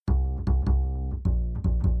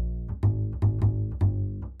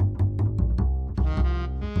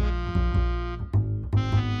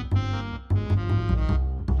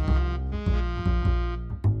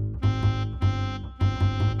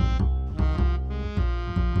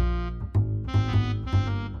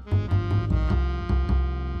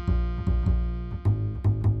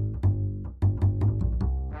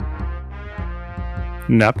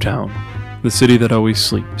Naptown, the city that always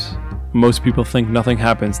sleeps. Most people think nothing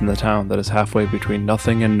happens in the town that is halfway between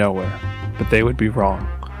nothing and nowhere, but they would be wrong.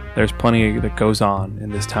 There's plenty that goes on in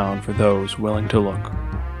this town for those willing to look.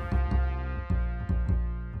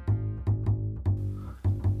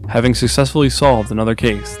 Having successfully solved another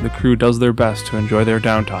case, the crew does their best to enjoy their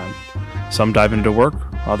downtime. Some dive into work,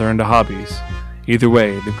 other into hobbies. Either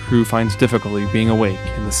way, the crew finds difficulty being awake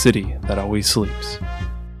in the city that always sleeps.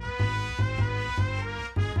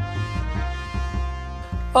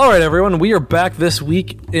 Alright everyone, we are back this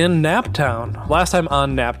week in Naptown. Last time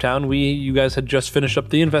on Naptown, you guys had just finished up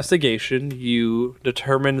the investigation. You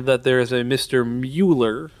determined that there is a Mr.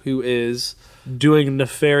 Mueller who is doing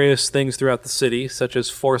nefarious things throughout the city, such as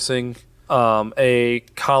forcing a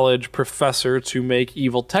college professor to make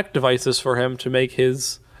evil tech devices for him to make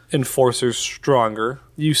his enforcers stronger.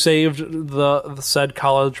 You saved the said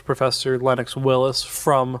college professor, Lennox Willis,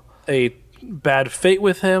 from a bad fate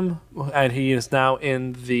with him, and he is now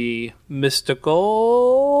in the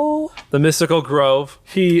mystical grove.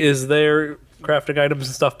 He is there crafting items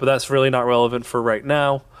and stuff, but that's really not relevant for right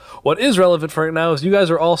now. What is relevant for right now is you guys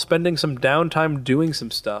are all spending some downtime doing some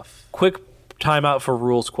stuff. Quick timeout for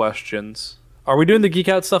rules questions. Are we doing the geek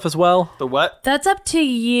out stuff as well? The what? That's up to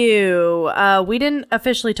you. We didn't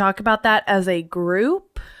officially talk about that as a group.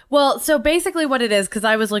 Well, so basically what it is, because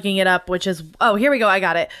I was looking it up, which is, oh, here we go, I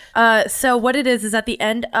got it. So what it is at the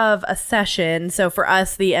end of a session, so for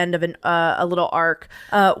us, the end of a little arc,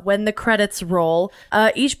 when the credits roll,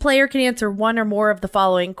 each player can answer one or more of the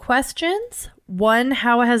following questions. 1,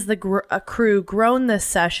 how has the crew grown this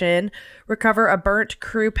session? Recover a burnt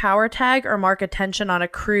crew power tag or mark attention on a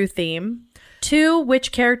crew theme. 2,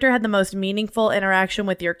 which character had the most meaningful interaction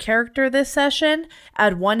with your character this session?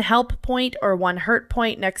 Add 1 help point or 1 hurt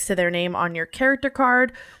point next to their name on your character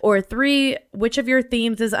card. Or 3, which of your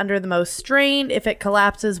themes is under the most strain? If it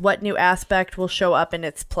collapses, what new aspect will show up in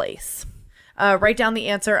its place? Write down the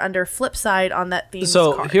answer under flip side on that theme.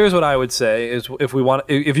 So card. here's what I would say is if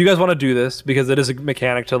you guys want to do this, because it is a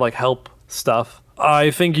mechanic to like help stuff,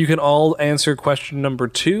 I think you can all answer question number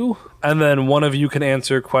 2, and then one of you can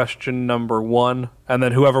answer question number 1, and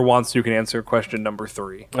then whoever wants to can answer question number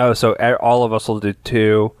 3. Oh, so all of us will do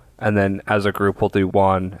 2, and then as a group we'll do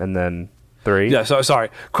 1, and then 3? Yeah, so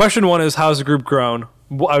sorry. Question 1 is how's the group grown?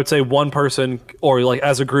 I would say one person, or like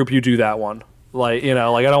as a group you do that one. Like, you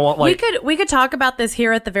know, like I don't want like... We could talk about this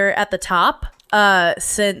here at the top,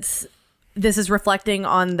 since this is reflecting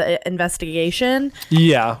on the investigation.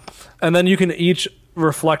 Yeah. And then you can each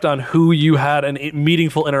reflect on who you had a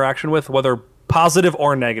meaningful interaction with, whether positive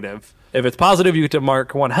or negative. If it's positive, you get to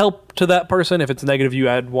mark 1 help to that person. If it's negative, you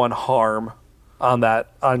add 1 harm on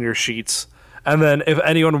your sheets. And then if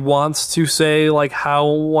anyone wants to say like how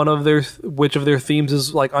which of their themes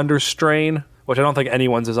is like under strain, which I don't think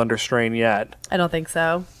anyone's is under strain yet. I don't think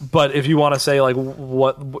so. But if you want to say like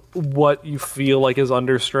what you feel like is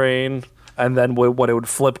under strain, and then what it would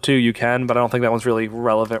flip to, you can, but I don't think that one's really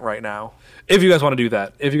relevant right now. If you guys want to do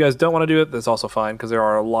that. If you guys don't want to do it, that's also fine, because there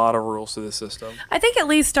are a lot of rules to this system. I think at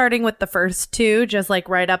least starting with the first 2, just like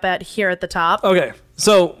right up here at the top. Okay,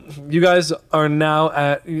 so you guys are now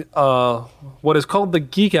at what is called the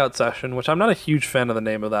Geek Out session, which I'm not a huge fan of the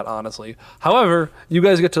name of that, honestly. However, you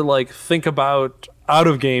guys get to like think about out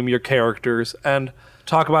of game your characters and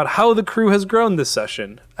talk about how the crew has grown this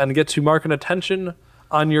session and get to mark an attention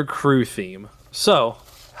on your crew theme. So,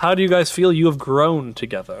 how do you guys feel you have grown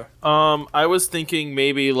together? I was thinking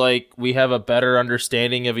maybe like we have a better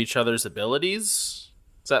understanding of each other's abilities.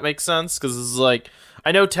 Does that make sense? Because this is like,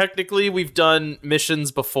 I know technically we've done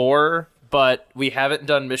missions before, but we haven't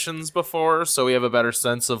done missions before, so we have a better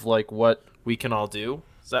sense of like what we can all do.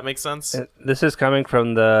 Does that make sense? This is coming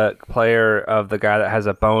from the player of the guy that has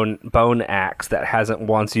a bone axe that hasn't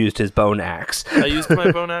once used his bone axe. I used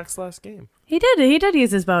my bone axe last game. He did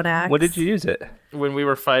use his bone axe. When did you use it? When we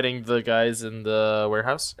were fighting the guys in the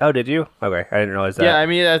warehouse. Oh, did you? Okay, I didn't realize that. Yeah, I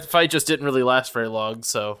mean, that fight just didn't really last very long,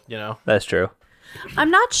 so, you know. That's true.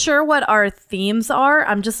 I'm not sure what our themes are.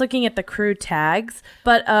 I'm just looking at the crew tags,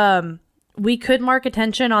 but we could mark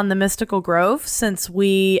attention on the Mystical Grove since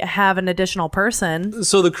we have an additional person.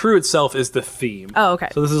 So the crew itself is the theme. Oh, okay.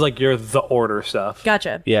 So this is like the order stuff.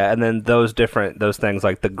 Gotcha. Yeah, and then those things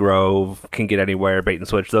like the Grove, can get anywhere, bait and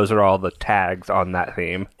switch, those are all the tags on that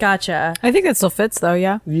theme. Gotcha. I think that still fits though,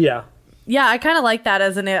 yeah. Yeah. Yeah, I kind of like that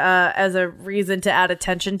as a reason to add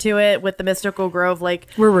attention to it with the Mystical Grove. Like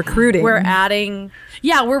we're recruiting. We're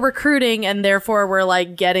recruiting, and therefore we're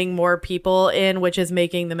like getting more people in, which is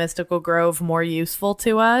making the Mystical Grove more useful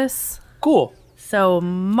to us. Cool. So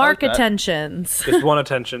mark that. attentions. Just one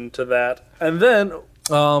attention to that. And then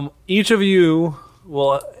each of you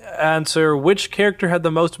will answer which character had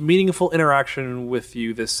the most meaningful interaction with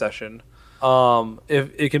you this session.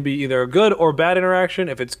 If it can be either a good or bad interaction.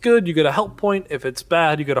 If it's good, you get a help point. If it's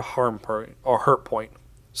bad, you get a harm point or hurt point.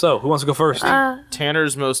 So, who wants to go first?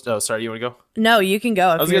 Tanner's most... Oh, sorry, you want to go? No, you can go.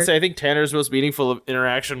 I was going to say, I think Tanner's most meaningful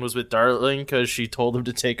interaction was with Darling because she told him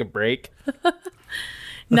to take a break.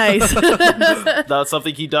 Nice. That's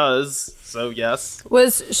something he does, so yes.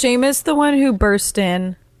 Was Seamus the one who burst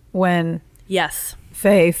in when Yes.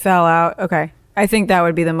 Faye fell out? Okay. I think that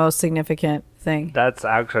would be the most significant thing. That's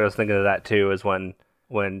actually, I was thinking of that too, is when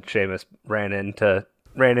Seamus ran in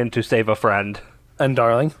to save a friend. And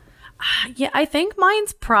Darling. Yeah, I think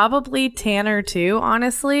mine's probably Tanner too,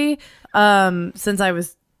 honestly. Since I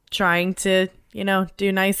was trying to,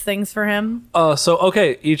 do nice things for him.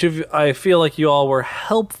 Okay, each of you, I feel like you all were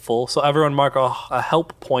helpful, so everyone mark a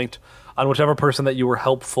help point on whichever person that you were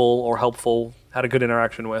helpful had a good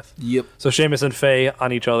interaction with. Yep. So Seamus and Faye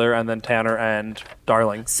on each other, and then Tanner and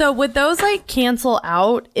Darling. So would those cancel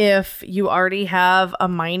out if you already have a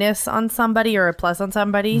minus on somebody or a plus on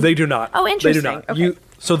somebody? They do not. Oh, interesting. They do not. Okay.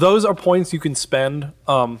 So those are points you can spend.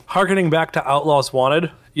 Harkening back to Outlaws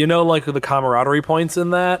Wanted, the camaraderie points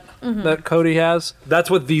in that Cody has. That's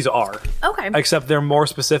what these are. Okay. Except they're more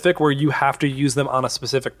specific, where you have to use them on a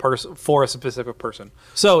specific person for a specific person.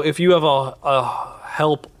 So if you have a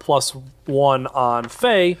help +1 on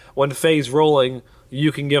Faye, when Faye's rolling,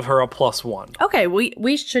 you can give her a +1. Okay,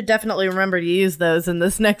 we should definitely remember to use those in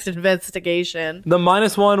this next investigation. The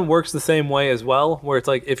 -1 works the same way as well, where it's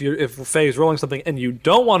like if Faye's rolling something and you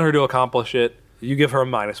don't want her to accomplish it, you give her a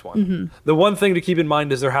 -1. Mm-hmm. The one thing to keep in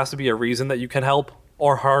mind is there has to be a reason that you can help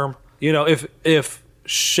or harm. If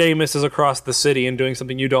Seamus is across the city and doing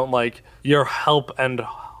something you don't like, your help and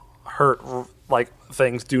hurt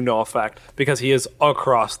things do no effect because he is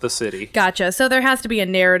across the city. Gotcha. So there has to be a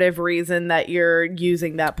narrative reason that you're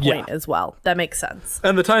using that point Yeah. as well. That makes sense.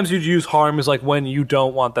 And the times you'd use harm is when you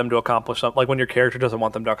don't want them to accomplish something, when your character doesn't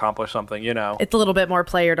want them to accomplish something, It's a little bit more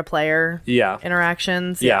player to player Yeah.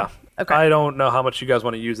 interactions. Yeah. Okay. I don't know how much you guys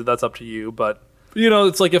want to use it. That's up to you. But,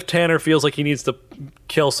 it's like if Tanner feels like he needs to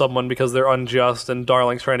kill someone because they're unjust and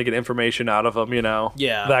Darling's trying to get information out of them,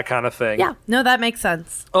 Yeah. that kind of thing. Yeah. No, that makes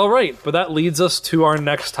sense. All right. But that leads us to our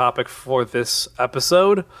next topic for this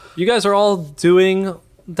episode. You guys are all doing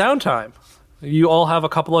downtime. You all have a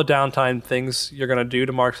couple of downtime things you're going to do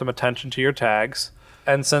to mark some attention to your tags.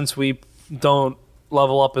 And since we don't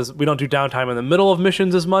level up we don't do downtime in the middle of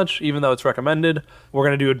missions as much, even though it's recommended, we're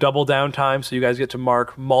going to do a double downtime so you guys get to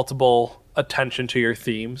mark multiple attention to your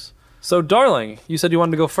themes. So Darling, you said you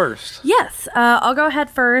wanted to go first. Yes. I'll go ahead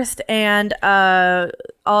first, and I'm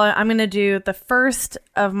going to do the first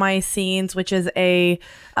of my scenes, which is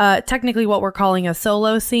technically what we're calling a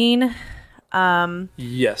solo scene.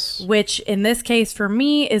 Yes. Which in this case for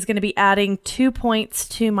me is going to be adding 2 points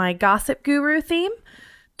to my Gossip Guru theme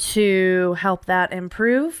to help that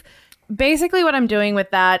improve. Basically what I'm doing with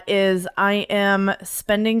that is I am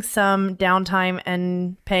spending some downtime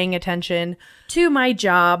and paying attention to my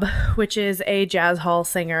job, which is a jazz hall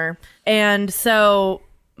singer. And so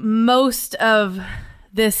most of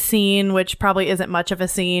this scene, which probably isn't much of a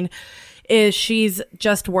scene, is she's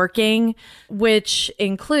just working, which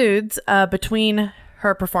includes between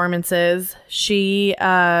her performances, she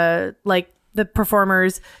the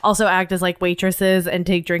performers also act as waitresses and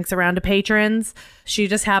take drinks around to patrons. She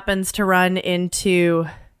just happens to run into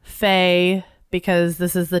Faye because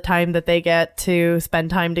this is the time that they get to spend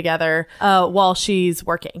time together while she's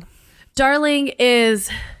working. Darling is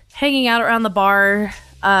hanging out around the bar,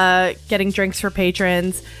 getting drinks for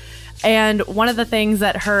patrons. And one of the things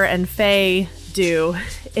that her and Faye do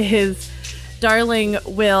is Darling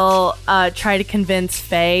will try to convince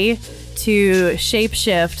Faye to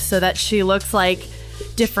shapeshift so that she looks like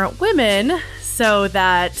different women so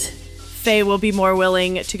that Faye will be more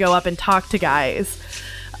willing to go up and talk to guys.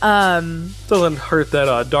 Doesn't hurt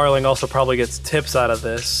that Darling also probably gets tips out of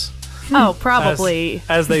this. Oh, probably.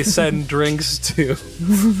 As they send drinks to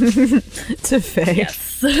Faye.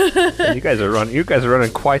 Yes. You guys are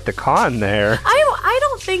running quite the con there. I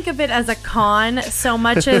don't think of it as a con so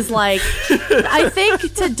much as I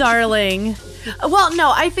think to Darling. Well,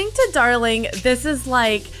 no, I think to Darling, this is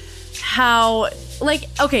how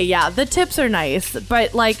okay, yeah, the tips are nice,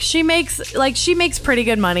 but she makes pretty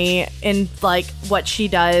good money in what she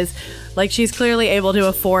does. She's clearly able to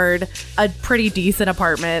afford a pretty decent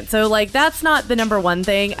apartment. So that's not the number one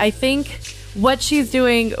thing. I think what she's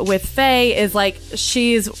doing with Faye is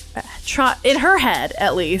she's in her head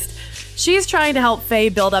at least, she's trying to help Faye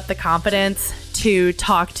build up the confidence to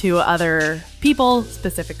talk to other people,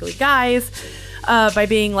 specifically guys, by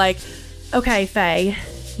being Okay, Faye,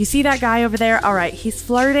 you see that guy over there? All right, he's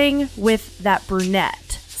flirting with that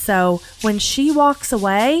brunette. So when she walks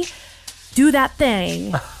away, do that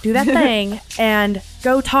thing, and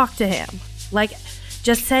go talk to him. Like,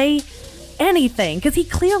 just say anything, because he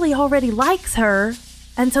clearly already likes her.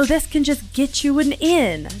 And so this can just get you an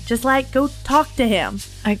in. Just like, go talk to him.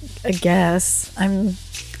 I guess.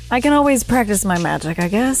 I can always practice my magic, I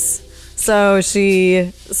guess. So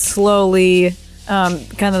she slowly,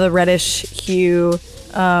 kind of the reddish hue,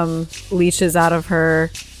 leaches out of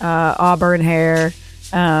her auburn hair.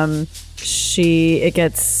 It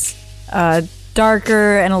gets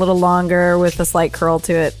darker and a little longer with a slight curl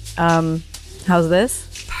to it. How's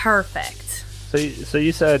this? Perfect. So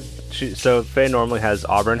you said so Faye normally has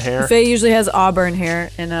auburn hair? Faye usually has auburn hair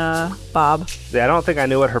in a bob. Yeah, I don't think I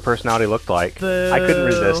knew what her personality looked like. I couldn't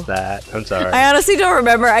resist that. I'm sorry. I honestly don't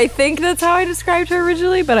remember. I think that's how I described her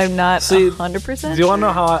originally, but I'm not 100%. Do you want to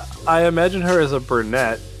know how I imagine her as a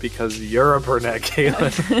brunette? Because you're a brunette,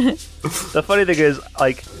 Caitlin. The funny thing is,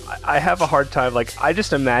 like, I have a hard time. Like, I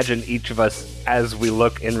just imagine each of us as we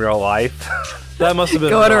look in real life. That must have been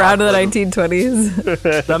going around in the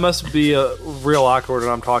 1920s. That must be real awkward when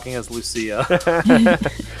I'm talking as Lucia.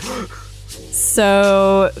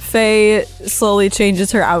 So Faye slowly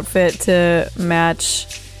changes her outfit to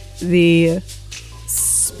match the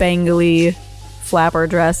spangly flapper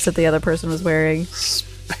dress that the other person was wearing.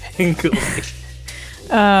 Spangly.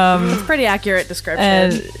 It's a pretty accurate description.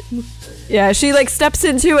 And yeah, she like steps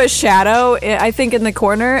into a shadow, I think, in the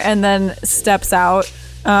corner, and then steps out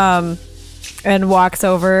and walks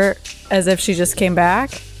over as if she just came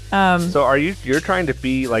back. So you're trying to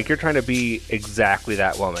be exactly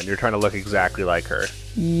that woman. You're trying to look exactly like her.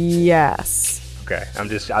 Yes. Okay. I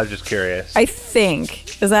was just curious. I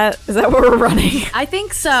think. Is that where we're running? I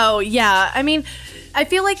think so. Yeah. I mean, I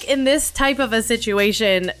feel like in this type of a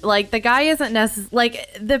situation, like the guy isn't like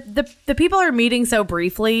the people are meeting so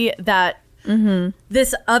briefly that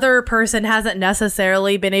this other person hasn't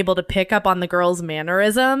necessarily been able to pick up on the girl's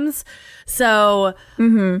mannerisms. So,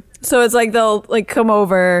 So it's like they'll like come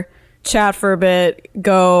over, chat for a bit,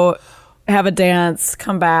 go have a dance,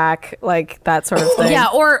 come back, like that sort of thing. Yeah,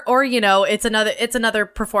 or you know, it's another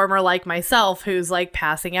performer like myself who's like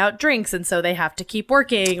passing out drinks, and so they have to keep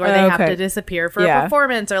working, or they have to disappear for a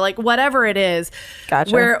performance, or like whatever it is.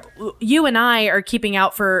 Gotcha. Where you and I are keeping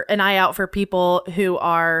an eye out for people who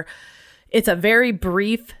are. It's a very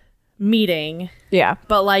brief meeting. Yeah.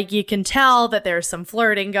 But like you can tell that there's some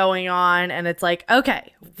flirting going on, and it's like,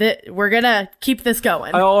 okay, we're gonna keep this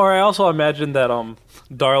going. I also imagine that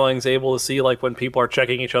Darling's able to see like when people are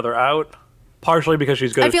checking each other out, partially because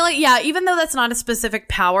she's good. I feel like, yeah, even though that's not a specific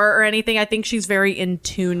power or anything, I think she's very in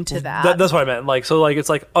tune to that. That's what I meant. Like, so like it's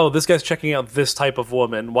like, oh, this guy's checking out this type of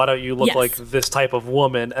woman. Why don't you look like this type of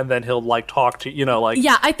woman? And then he'll like talk to, you know, like.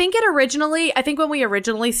 Yeah, I think when we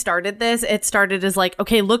originally started this, it started as like,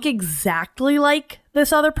 okay, look exactly like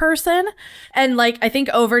this other person. And like, I think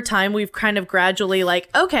over time we've kind of gradually like,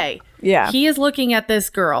 okay, yeah, he is looking at this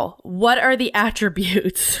girl. What are the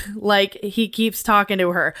attributes? Like, he keeps talking to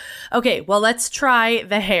her. Okay, well, let's try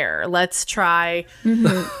the hair. Let's try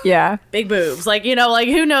yeah, big boobs. Like, you know, like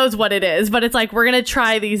who knows what it is, but it's like, we're going to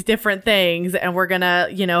try these different things, and we're going to,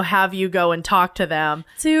 you know, have you go and talk to them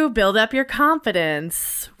to build up your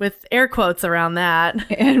confidence, with air quotes around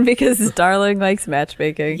that. And because Darling likes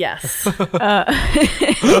matchmaking. Yes.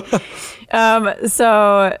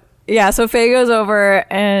 So Faye goes over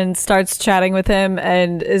and starts chatting with him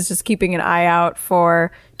and is just keeping an eye out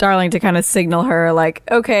for Darling to kind of signal her like,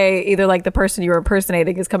 okay, either like the person you were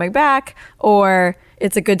impersonating is coming back, or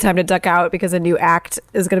it's a good time to duck out because a new act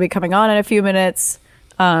is going to be coming on in a few minutes.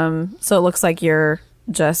 So it looks like you're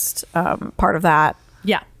just part of that.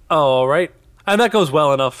 Yeah. Oh, right. And that goes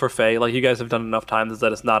well enough for Faye. Like, you guys have done enough times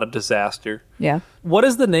that it's not a disaster. Yeah. What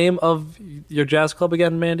is the name of your jazz club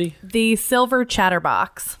again, Mandy? The Silver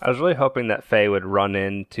Chatterbox. I was really hoping that Faye would run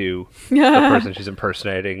into the person she's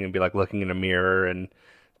impersonating and be like looking in a mirror, and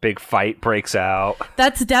big fight breaks out.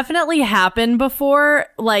 That's definitely happened before,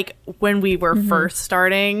 like when we were first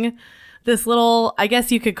starting this little, I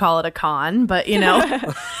guess you could call it a con, but you know,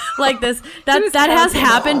 like this, that has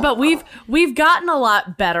happened, but we've gotten a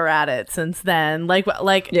lot better at it since then. Like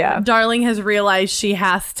Darling has realized she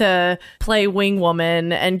has to play wing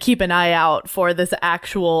woman and keep an eye out for this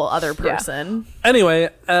actual other person. Yeah. Anyway,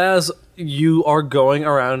 as you are going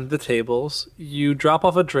around the tables, you drop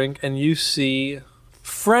off a drink and you see,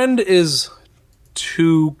 friend is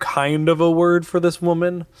too kind of a word for this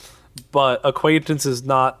woman, but acquaintance is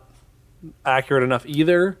not accurate enough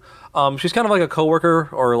either. She's kind of like a coworker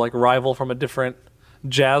or like rival from a different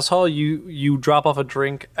Jazz Hall, you drop off a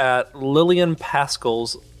drink at Lillian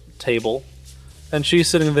Pascal's table, and she's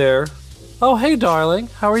sitting there. Oh, hey, darling.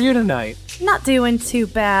 How are you tonight? Not doing too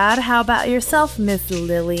bad. How about yourself, Miss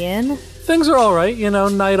Lillian? Things are all right,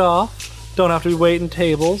 night off. Don't have to be waiting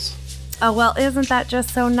tables. Oh, well, isn't that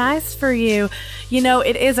just so nice for you?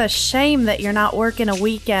 It is a shame that you're not working a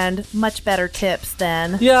weekend. Much better tips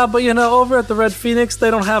then. Yeah, but over at the Red Phoenix, they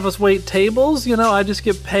don't have us wait tables. I just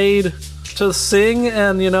get paid to sing,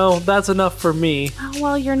 and that's enough for me. Oh,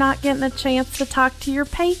 well, you're not getting a chance to talk to your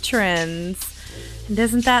patrons. And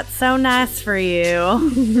isn't that so nice for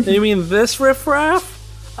you? You mean this riffraff?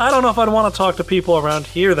 I don't know if I'd want to talk to people around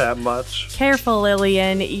here that much. Careful,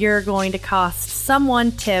 Lillian. You're going to cost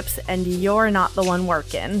someone tips, and you're not the one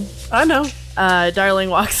working. I know. Darling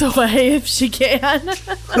walks away if she can.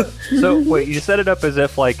 So, wait, you set it up as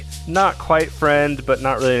if, not quite friend, but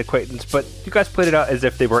not really an acquaintance, but you guys played it out as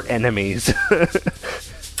if they were enemies.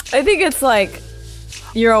 I think it's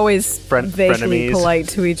you're always vaguely frenemies, polite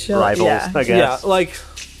to each other. rivals, Yeah. I guess.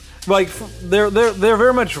 Yeah, they're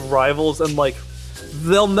very much rivals, and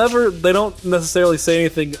they don't necessarily say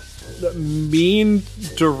anything mean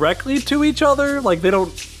directly to each other. They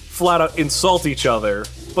don't flat out insult each other,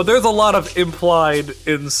 but there's a lot of implied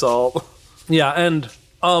insult. Yeah, and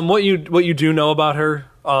what you do know about her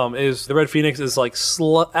is the Red Phoenix is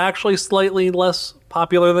actually slightly less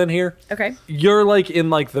popular than here. Okay. You're in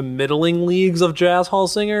the middling leagues of jazz hall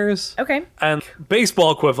singers. Okay. And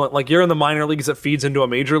baseball equivalent, you're in the minor leagues that feeds into a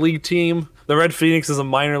major league team. The Red Phoenix is a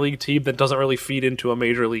minor league team that doesn't really feed into a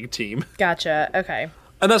major league team. Gotcha. Okay.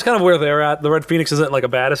 And that's kind of where they're at. The Red Phoenix isn't a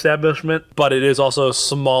bad establishment, but it is also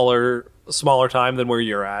smaller time than where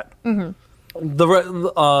you're at.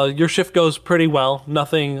 Mm-hmm. Your shift goes pretty well.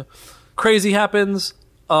 Nothing crazy happens.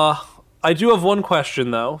 I do have one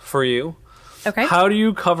question though for you. Okay. How do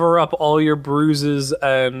you cover up all your bruises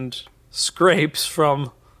and scrapes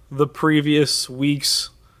from the previous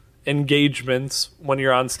week's engagements when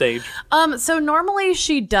you're on stage? So normally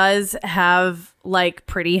she does have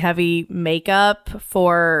pretty heavy makeup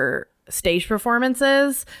for stage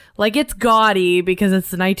performances. It's gaudy because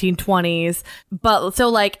it's the 1920s. But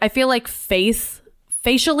so I feel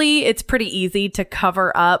facially it's pretty easy to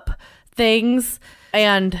cover up things,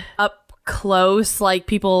 and up close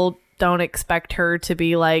people don't expect her to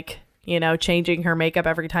be changing her makeup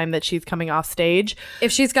every time that she's coming off stage.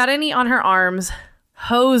 If she's got any on her arms,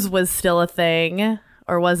 hose was still a thing,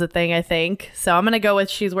 or was a thing, I think. So I'm going to go with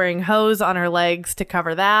she's wearing hose on her legs to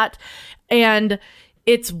cover that. And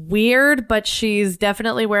it's weird, but she's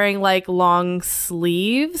definitely wearing long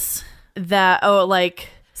sleeves that,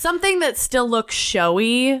 something that still looks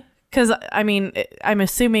showy. Because, I'm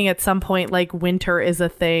assuming at some point, winter is a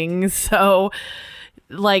thing. So,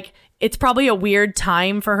 it's probably a weird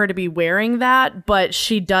time for her to be wearing that, but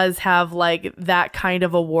she does have that kind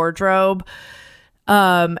of a wardrobe.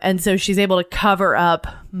 And so she's able to cover up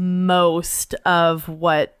most of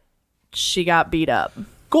what she got beat up.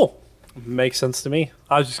 Cool. Makes sense to me.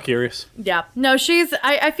 I was just curious. Yeah. No,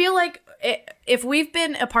 I feel if we've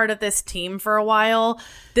been a part of this team for a while,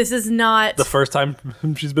 this is not the first time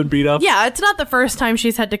she's been beat up. Yeah, it's not the first time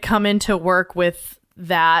she's had to come into work with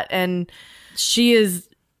that, and she is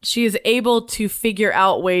able to figure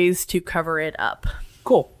out ways to cover it up.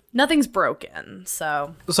 Cool. Nothing's broken,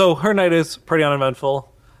 so her night is pretty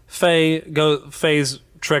uneventful. Faye's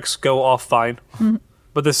tricks go off fine,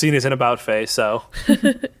 but the scene isn't about Faye, so.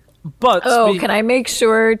 But can I make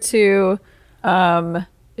sure to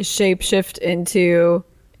shapeshift into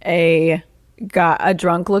a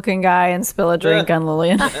drunk looking guy and spill a drink on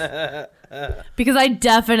Lillian? Because I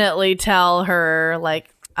definitely tell her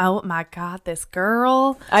oh my god, this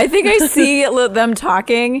girl. I think I see them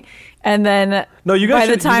talking, and then by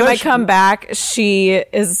the time I come back, she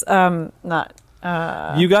is not.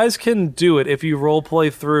 You guys can do it if you role play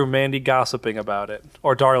through Mandy gossiping about it,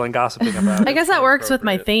 or Darling gossiping about it. I guess that works with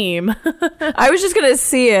my theme. I was just gonna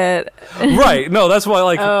see it. Right. No, that's why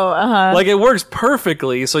it works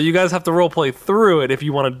perfectly. So you guys have to role play through it if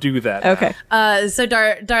you want to do that. Okay. So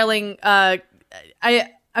Darling,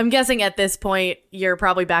 I'm guessing at this point you're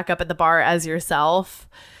probably back up at the bar as yourself.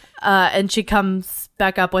 And she comes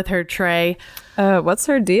back up with her tray. What's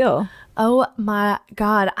her deal? Oh my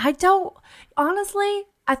god. Honestly,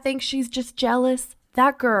 I think she's just jealous.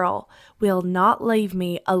 That girl will not leave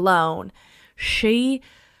me alone. I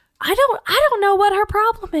don't know what her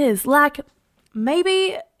problem is.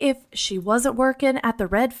 Maybe if she wasn't working at the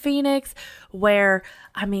Red Phoenix, where,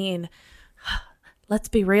 let's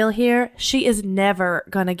be real here, she is never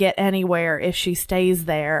gonna get anywhere if she stays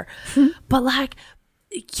there. But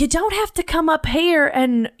you don't have to come up here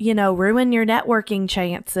and, ruin your networking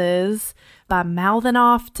chances by mouthing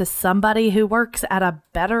off to somebody who works at a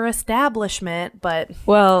better establishment. But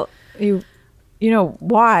well, you know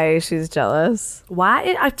why she's jealous.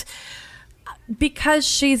 why? Because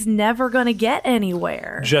she's never going to get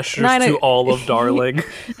anywhere. Gestures to Olive Darling.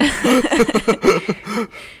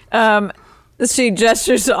 She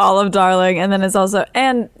gestures to Olive Darling, and then it's also,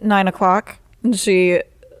 and 9 o'clock. And she,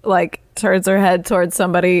 turns her head towards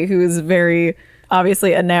somebody who's very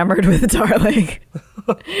obviously enamored with Darling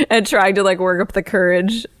and trying to, work up the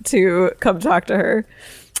courage to come talk to her.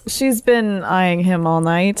 She's been eyeing him all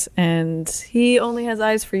night, and he only has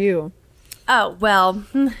eyes for you. Oh, well.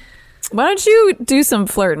 Why don't you do some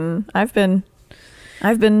flirting? I've been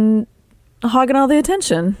hogging all the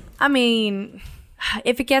attention. I mean,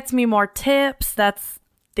 if it gets me more tips, that's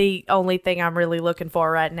the only thing I'm really looking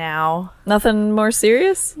for right now. Nothing more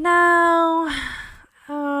serious? No.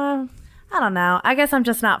 I don't know. I guess I'm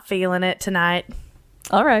just not feeling it tonight.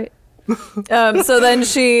 All right. So then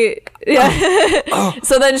she,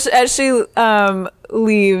 So then as she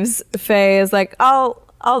leaves, Faye is like,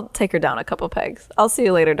 I'll take her down a couple pegs. I'll see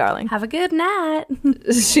you later, darling. Have a good night.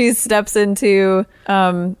 She steps into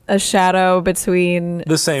a shadow between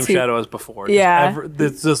The same two- shadow as before. Yeah.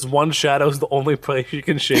 This one shadow is the only place you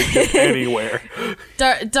can shape anywhere.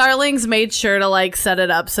 Darling's made sure to set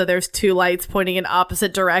it up so there's two lights pointing in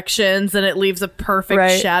opposite directions and it leaves a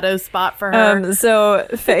perfect shadow spot for her. So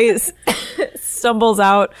Faye stumbles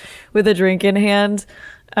out with a drink in hand.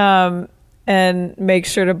 And make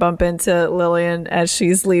sure to bump into Lillian as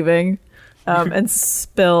she's leaving, and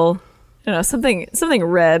spill, something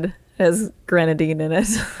red has grenadine in it.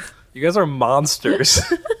 You guys are monsters.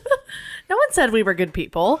 No one said we were good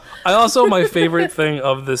people. My favorite thing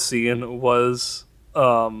of this scene was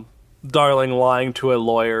Darling lying to a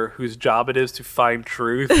lawyer whose job it is to find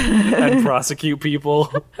truth and prosecute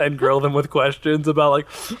people and grill them with questions about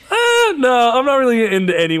no, I'm not really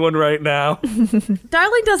into anyone right now.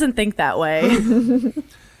 Darling doesn't think that way.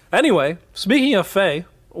 Anyway, speaking of Faye,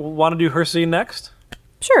 want to do her scene next?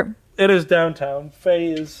 Sure. It is downtown.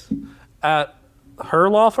 Faye is at her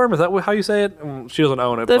law firm. Is that how you say it? She doesn't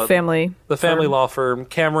own it. The family law firm,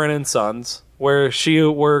 Cameron and Sons, where she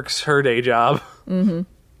works her day job. Mm-hmm.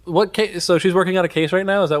 What case? So she's working on a case right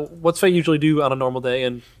now. Is that what's Faye usually do on a normal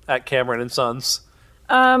day at Cameron and Sons?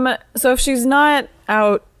 So if she's not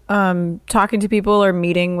out talking to people or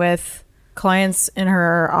meeting with clients in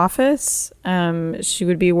her office, she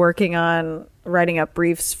would be working on writing up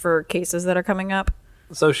briefs for cases that are coming up.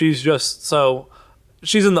 So she's in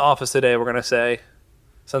the office today, we're gonna say,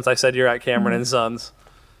 since I said you're at Cameron and Sons,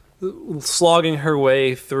 slogging her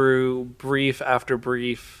way through brief after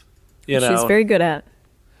brief. She's very good at.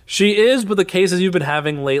 She is, but the cases you've been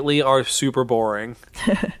having lately are super boring.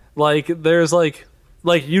 There's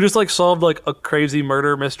you just solved a crazy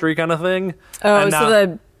murder mystery kind of thing. Oh,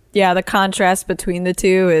 so the contrast between the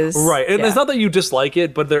two is right. And it's not that you dislike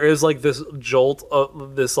it, but there is this jolt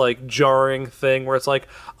of this jarring thing where it's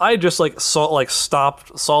I just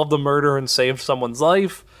solved the murder and saved someone's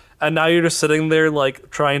life, and now you're just sitting there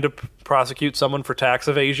trying to prosecute someone for tax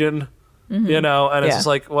evasion. Mm-hmm. And it's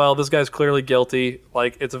just well, this guy's clearly guilty.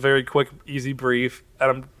 It's a very quick, easy brief,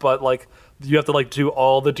 but you have to do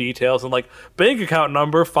all the details and bank account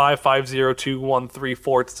number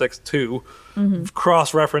 550213462. Mm-hmm.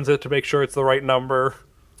 Cross-reference it to make sure it's the right number.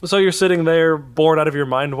 So you're sitting there bored out of your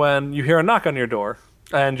mind when you hear a knock on your door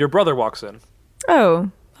and your brother walks in. Oh,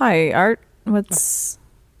 hi, Art. What's...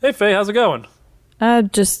 Hey, Faye, how's it going?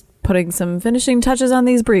 Just putting some finishing touches on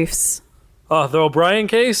these briefs. The O'Brien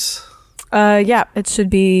case? Yeah, it should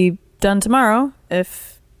be done tomorrow,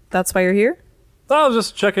 if that's why you're here. I was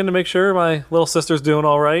just checking to make sure my little sister's doing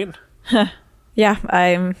all right. Yeah,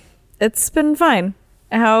 it's been fine.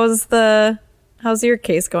 How's your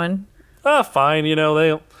case going? Fine.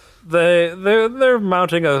 They're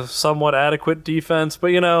mounting a somewhat adequate defense,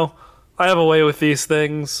 but I have a way with these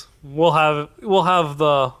things. We'll have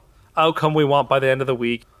the outcome we want by the end of the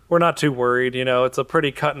week. We're not too worried. It's a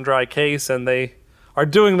pretty cut and dry case, and they are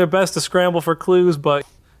doing their best to scramble for clues, but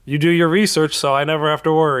you do your research, so I never have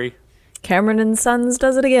to worry. Cameron and Sons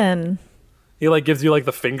does it again. He gives you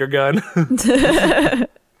the finger gun.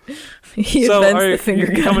 He invents the finger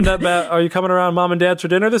gun. Are you coming around Mom and Dad's for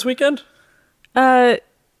dinner this weekend? Yeah,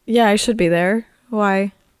 I should be there.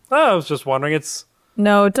 Why? I was just wondering.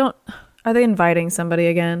 No, don't. Are they inviting somebody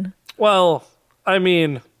again? Well,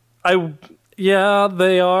 yeah,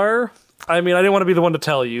 they are. I didn't want to be the one to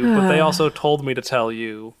tell you, but they also told me to tell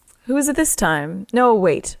you. Who is it this time? No,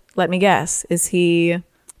 wait. Let me guess. Is he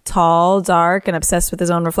tall, dark, and obsessed with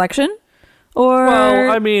his own reflection? Or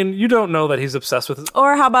Well, I mean, you don't know that he's obsessed with it.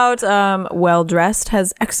 or how about well dressed,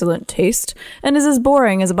 has excellent taste, and is as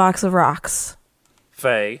boring as a box of rocks?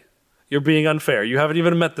 Faye, you're being unfair. You haven't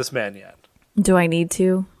even met this man yet. Do I need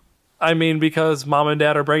to? I mean, because mom and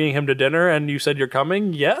dad are bringing him to dinner and you said you're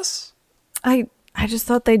coming, yes? I just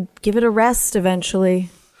thought they'd give it a rest eventually.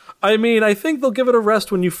 I mean, I think they'll give it a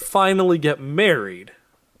rest when you finally get married.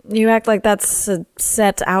 You act like that's a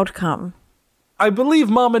set outcome. I believe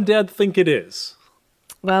mom and dad think it is.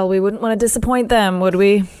 Well, we wouldn't want to disappoint them, would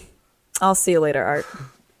we? I'll see you later, Art.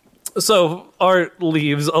 So Art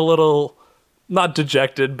leaves a little, not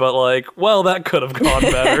dejected, but like, well, that could have gone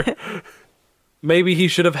better. Maybe he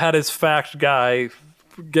should have had his fact guy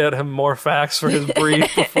get him more facts for his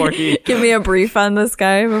brief before he... Give me a brief on this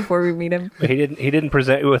guy before we meet him. He didn't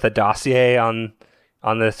present you with a dossier on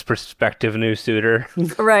this prospective new suitor.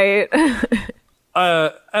 Right.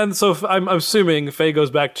 And so I'm assuming Faye goes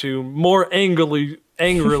back to more angrily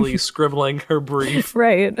scribbling her brief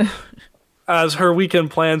Right. as her weekend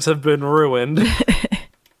plans have been ruined.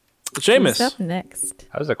 What's Seamus, up next?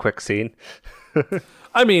 That was a quick scene.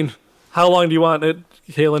 I mean, how long do you want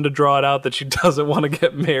Kaylin to draw it out that she doesn't want to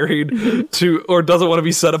get married to, or doesn't want to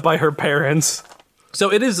be set up by her parents?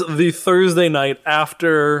 So it is the Thursday night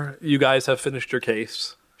after you guys have finished your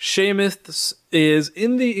case. Seamus is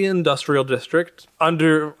in the industrial district,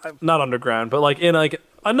 not underground, but like in like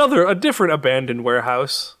a different abandoned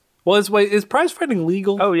warehouse. Well, is prize fighting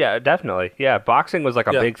legal? Oh yeah, definitely. Yeah, boxing was like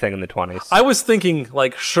a big thing in the 20s. I was thinking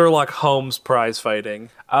like Sherlock Holmes prize fighting.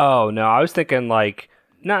 Oh no, I was thinking like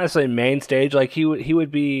not necessarily main stage. Like he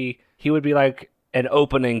would be like an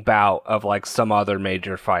opening bout of like some other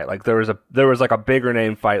major fight. Like there was like a bigger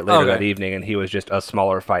name fight later that evening, and he was just a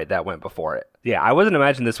smaller fight that went before it. Yeah, I wasn't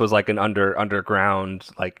imagining this was like an underground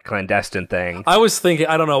like clandestine thing. I was thinking.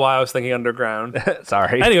 I don't know why I was thinking underground.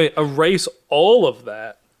 Sorry. Anyway, erase all of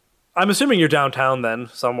that. I'm assuming you're downtown then,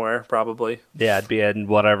 somewhere probably. Yeah, it'd be in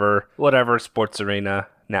whatever sports arena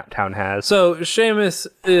Naptown has. So Seamus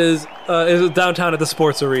is downtown at the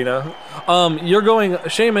sports arena.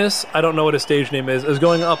 Seamus, I don't know what his stage name is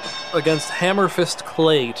going up against Hammerfist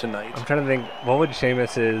Clay tonight. I'm trying to think, what would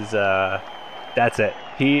Seamus's, that's it.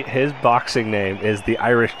 His boxing name is the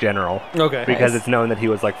Irish General. Okay. Because Nice. it's known that he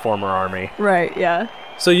was like former army. Right, yeah.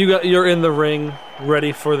 So you're in the ring,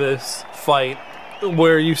 ready for this fight,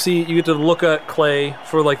 where you get to look at Clay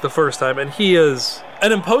for like the first time, and he is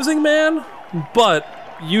an imposing man, but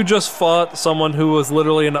you just fought someone who was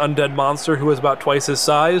literally an undead monster who was about twice his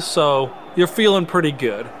size, so you're feeling pretty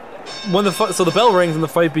good. When so the bell rings and the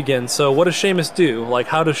fight begins. So what does Seamus do? Like,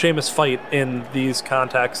 how does Seamus fight in these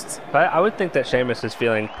contexts? But I would think that Seamus is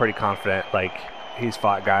feeling pretty confident. Like he's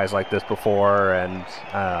fought guys like this before, and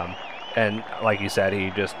like you said,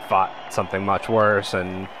 he just fought something much worse,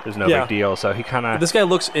 and there's no big deal. So he kind of This guy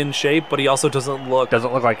looks in shape, but he also doesn't look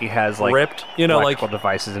like he has like ripped. You know, like electrical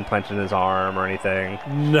devices implanted in his arm or anything.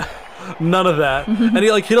 none of that. And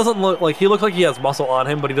he doesn't look like he looks like he has muscle on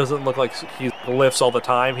him, but he doesn't look like he lifts all the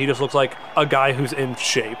time. He just looks like a guy who's in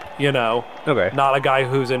shape. You know, Okay. not a guy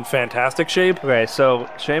who's in fantastic shape. Okay, so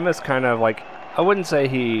Seamus kind of like, I wouldn't say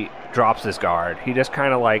he drops his guard. He just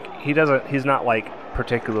kind of like, he's not like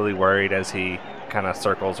particularly worried as he kind of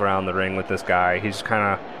circles around the ring with this guy. He's just kind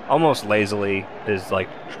of almost lazily is like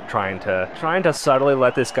trying to subtly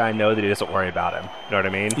let this guy know that he doesn't worry about him. You know what I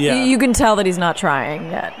mean? Yeah. You can tell that he's not trying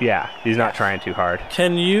yet. Yeah, he's not trying too hard.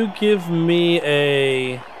 Can you give me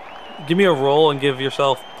a roll and give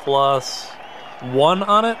yourself +1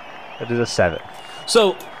 on it? That is a 7.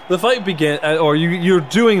 So the fight begins, or you're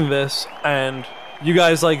doing this, and you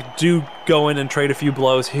guys like do go in and trade a few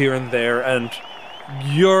blows here and there, and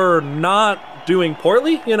you're not doing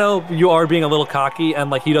poorly. You know, you are being a little cocky, and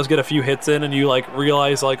like he does get a few hits in, and you like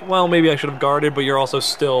realize like, well, maybe I should have guarded, but you're also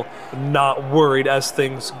still not worried as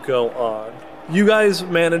things go on. You guys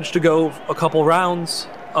manage to go a couple rounds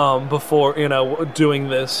before doing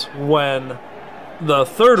this. When the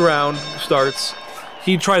third round starts,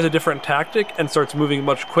 he tries a different tactic and starts moving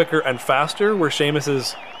much quicker and faster, where Seamus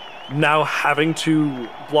is now having to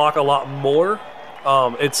block a lot more.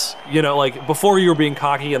 It's, like before you were being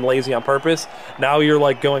cocky and lazy on purpose. Now you're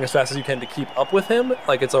like going as fast as you can to keep up with him.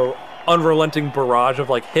 Like it's a unrelenting barrage of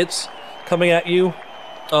like hits coming at you.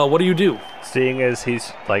 What do you do? Seeing as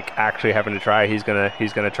he's like actually having to try, he's gonna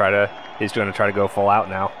try to go full out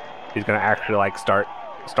now. He's gonna actually like start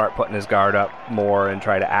putting his guard up more and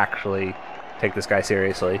try to actually take this guy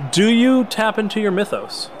seriously. Do you tap into your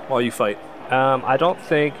mythos while you fight? I don't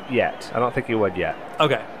think yet. I don't think he would yet.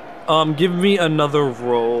 Okay. Give me another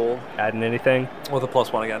roll Adding anything? with a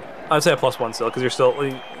 +1 again. I'd say a +1 still, because you're still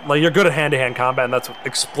like you're good at hand-to-hand combat, and that's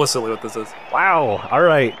explicitly what this is. Wow. All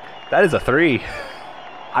right. That is a 3.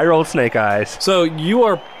 I rolled snake eyes. So you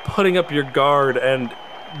are putting up your guard, and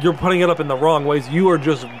you're putting it up in the wrong ways. You are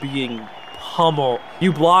just being pummeled.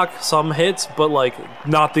 You block some hits, but like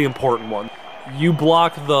not the important one. You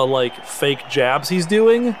block the like fake jabs he's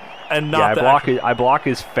doing, and not I block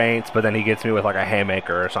his feints, but then he gets me with like a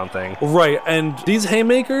haymaker or something. Right, and these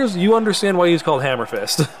haymakers, you understand why he's called Hammer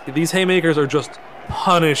Fist. These haymakers are just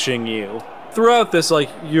punishing you. Throughout this, like,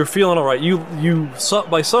 you're feeling all right.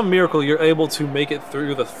 By some miracle, you're able to make it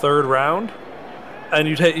through the 3rd round, and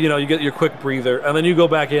you get your quick breather, and then you go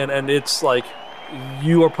back in, and it's like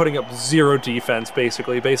you are putting up 0 defense,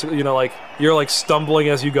 basically, like you're like stumbling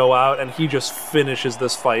as you go out, and he just finishes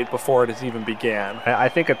this fight before it has even began. I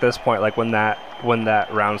think at this point, like when that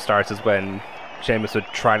round starts is when Seamus would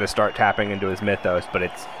try to start tapping into his mythos, but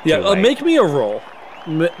it's too late. Make me a roll.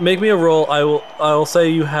 Make me a roll. I will say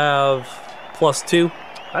you have +2.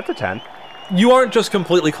 That's a 10. You aren't just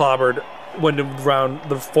completely clobbered when the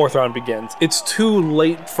 4th round begins. It's too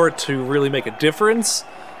late for it to really make a difference,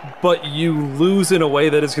 but you lose in a way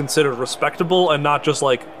that is considered respectable and not just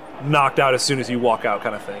like knocked out as soon as you walk out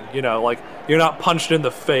kind of thing. Like you're not punched in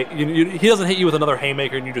the face. He doesn't hit you with another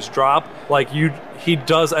haymaker and you just drop. Like he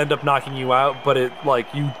does end up knocking you out, but it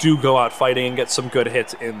like you do go out fighting and get some good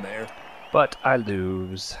hits in there. But I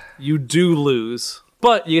lose. You do lose,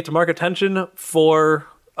 but you get to mark attention for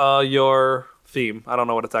your theme. I don't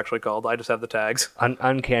know what it's actually called. I just have the tags.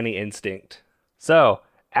 Uncanny instinct. So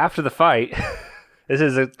after the fight. This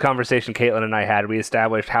is a conversation Caitlin and I had. We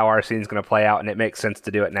established how our scene's going to play out, and it makes sense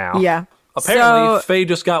to do it now. Yeah. Apparently, Faye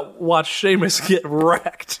just watched Seamus get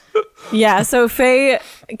wrecked. Yeah, so Faye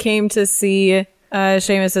came to see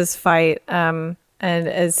Seamus's fight, and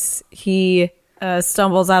as he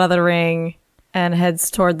stumbles out of the ring and heads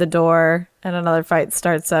toward the door, and another fight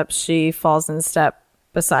starts up, she falls in step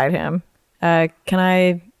beside him. Can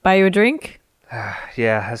I buy you a drink?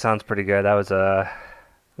 Yeah, that sounds pretty good. That was a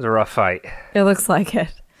rough fight. It looks like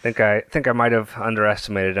it. I think I might have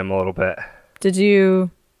underestimated him a little bit. Did you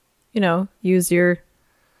use your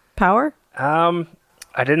power? I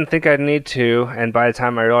didn't think I'd need to, and by the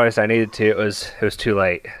time I realized I needed to, it was too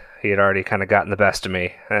late. He had already kind of gotten the best of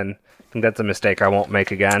me, and I think that's a mistake I won't make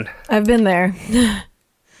again. I've been there.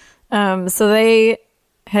 So they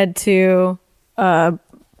head to a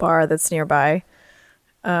bar that's nearby,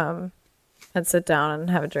 and sit down and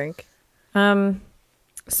have a drink.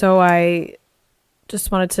 So I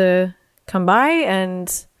just wanted to come by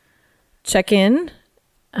and check in,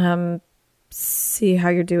 see how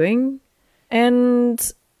you're doing,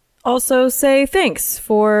 and also say thanks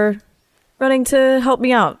for running to help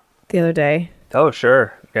me out the other day. Oh,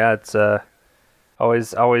 sure. Yeah, it's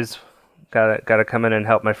always gotta come in and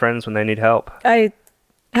help my friends when they need help. I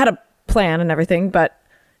had a plan and everything, but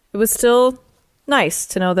it was still nice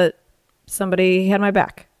to know that somebody had my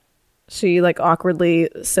back. She like awkwardly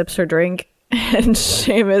sips her drink and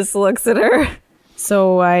Seamus looks at her.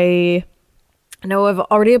 So I know I've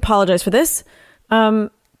already apologized for this,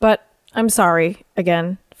 but I'm sorry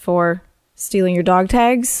again for stealing your dog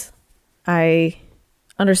tags. I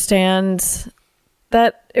understand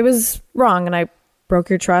that it was wrong and I broke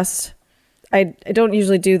your trust. I don't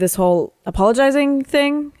usually do this whole apologizing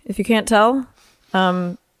thing, if you can't tell.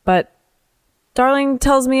 But Darling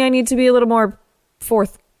tells me I need to be a little more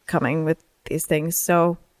forthcoming with these things,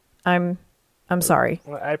 so I'm sorry.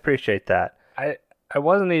 Well, I appreciate that. I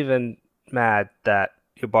wasn't even mad that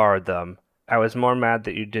you borrowed them. I was more mad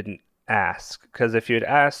that you didn't ask, because if you'd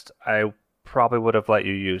asked, I probably would have let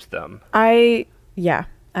you use them. I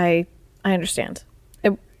understand.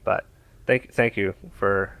 But thank you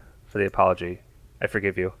for the apology. I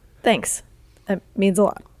forgive you. Thanks. That means a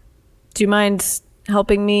lot. Do you mind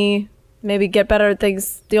helping me maybe get better at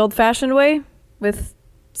things the old-fashioned way with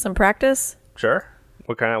some practice? Sure.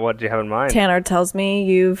 What do you have in mind? Tanner tells me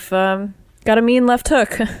you've got a mean left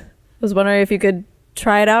hook. Was wondering if you could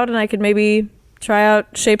try it out and I could maybe try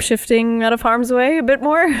out shape-shifting out of harm's way a bit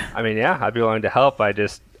more. I mean, yeah, I'd be willing to help. I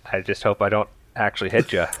just hope I don't actually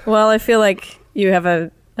hit you. Well, I feel like you have a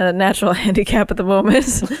natural handicap at the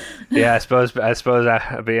moment. Yeah, I suppose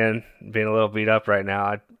being a little beat up right now,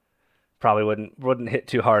 I probably wouldn't hit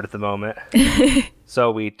too hard at the moment. So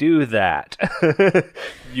we do that.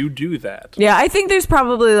 You do that. Yeah, I think there's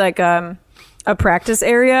probably like a practice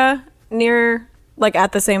area near, like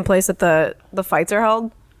at the same place that the fights are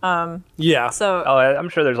held. Yeah. So Oh, I'm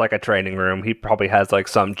sure there's like a training room. He probably has like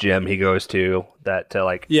some gym he goes to to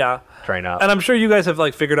like Yeah. train up. And I'm sure you guys have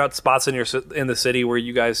like figured out spots in the city where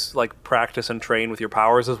you guys like practice and train with your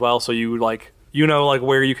powers as well. So you like like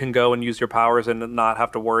where you can go and use your powers and not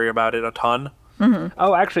have to worry about it a ton.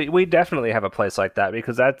 Oh, actually, we definitely have a place like that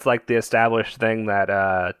because that's like the established thing that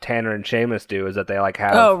Tanner and Seamus do is that they like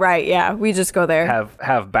have oh right, yeah, we just go there.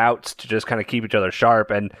 have bouts to just kind of keep each other sharp,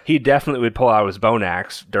 and he definitely would pull out his bone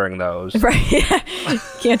axe during those. Right, yeah.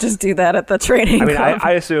 Can't just do that at the training. I mean, club.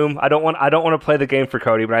 I assume I don't want to play the game for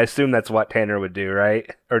Cody, but I assume that's what Tanner would do, right?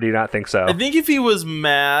 Or do you not think so? I think if he was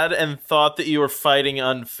mad and thought that you were fighting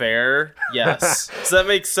unfair, yes. Does that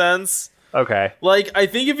make sense? Okay. Like, I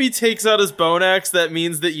think if he takes out his bone axe, that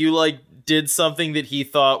means that you, like, did something that he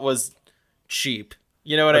thought was cheap.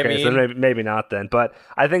 You know what I mean? So maybe not then, but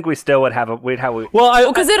I think we still would have Well,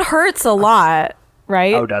 because it hurts a lot,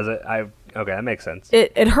 right? Oh, does it? Okay, that makes sense.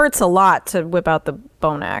 It hurts a lot to whip out the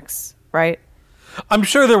bone axe, right? I'm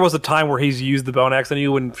sure there was a time where he's used the bone axe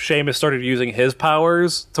and when Seamus started using his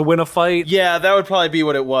powers to win a fight. Yeah, that would probably be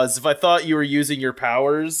what it was. If I thought you were using your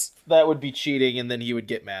powers, that would be cheating, and then he would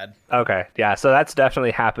get mad. Okay, yeah, so that's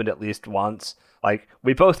definitely happened at least once. Like,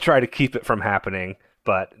 we both try to keep it from happening,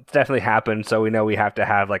 but it's definitely happened, so we know we have to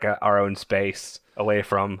have, like, our own space away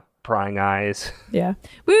from prying eyes. Yeah.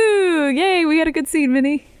 Woo! Yay! We had a good scene,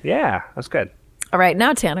 Minnie. Yeah, that's good. All right,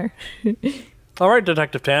 now Tanner. All right,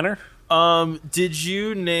 Detective Tanner. Did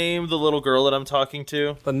you name the little girl that I'm talking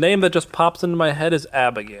to? The name that just pops into my head is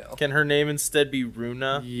Abigail. Can her name instead be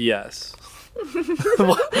Runa? Yes.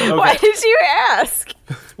 Why did you ask?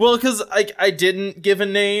 Well, because I didn't give a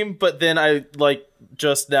name, but then I, like,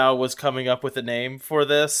 just now was coming up with a name for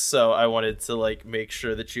this, so I wanted to, like, make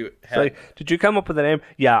sure that you had... So, did you come up with a name?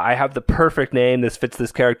 Yeah, I have the perfect name. This fits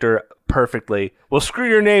this character perfectly. Well, screw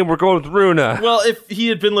your name. We're going with Runa. Well, if he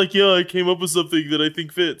had been like, yeah, I came up with something that I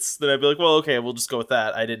think fits, then I'd be like, well, okay, we'll just go with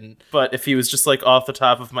that. I didn't. But if he was just, like, off the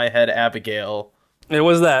top of my head, Abigail... It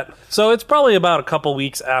was that. So it's probably about a couple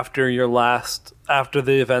weeks after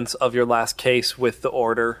the events of your last case with the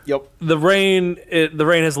Order. Yep. The rain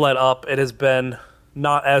has let up. It has been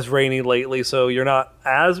not as rainy lately, so you're not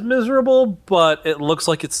as miserable, but it looks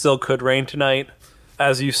like it still could rain tonight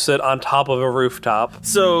as you sit on top of a rooftop.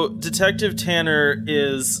 So Detective Tanner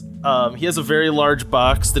is, he has a very large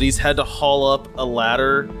box that he's had to haul up a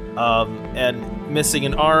ladder, and missing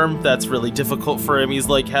an arm, that's really difficult for him. He's,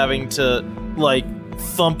 like, having to, like,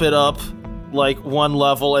 thump it up like one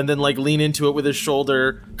level and then like lean into it with his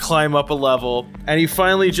shoulder, climb up a level, and he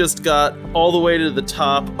finally just got all the way to the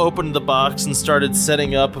top, opened the box and started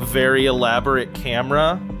setting up a very elaborate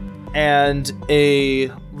camera, and a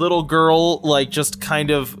little girl like just kind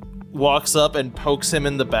of walks up and pokes him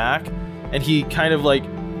in the back, and he kind of like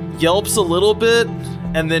yelps a little bit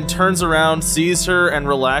and then turns around, sees her, and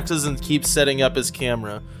relaxes and keeps setting up his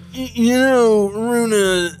camera. You know,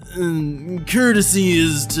 Runa, courtesy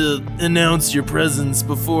is to announce your presence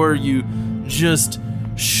before you just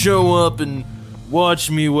show up and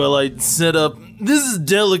watch me while I set up. This is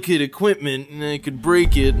delicate equipment and I could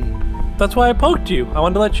break it. That's why I poked you. I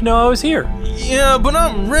wanted to let you know I was here. Yeah, but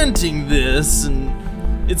I'm renting this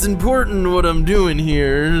and it's important what I'm doing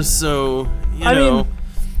here, so, you know. I mean,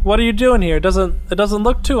 what are you doing here? It doesn't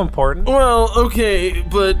look too important. Well, okay,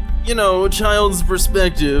 but, you know, a child's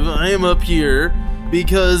perspective, I am up here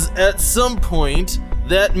because at some point,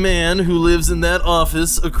 that man who lives in that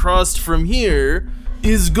office across from here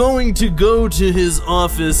is going to go to his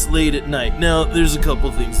office late at night. Now, there's a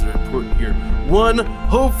couple things that are important here. One,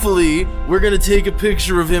 hopefully, we're gonna take a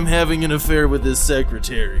picture of him having an affair with his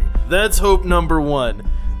secretary. That's hope number one.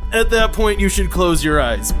 At that point, you should close your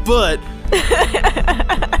eyes. But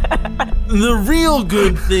the real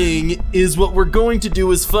good thing is what we're going to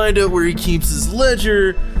do is find out where he keeps his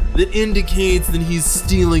ledger that indicates that he's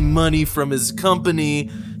stealing money from his company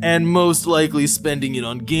and most likely spending it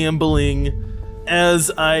on gambling.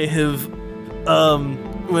 As I have,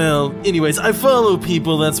 well, anyways, I follow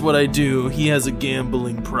people, that's what I do. He has a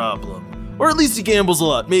gambling problem. Or at least he gambles a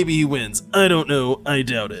lot. Maybe he wins. I don't know. I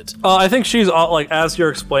doubt it. I think she's all, like, as you're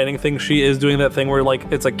explaining things, she is doing that thing where,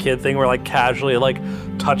 like, it's a kid thing where, like, casually, like,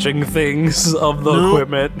 touching things of the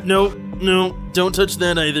equipment. No, don't touch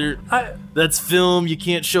that either. That's film. You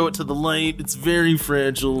can't show it to the light. It's very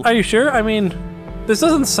fragile. Are you sure? I mean, this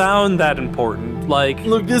doesn't sound that important. Like,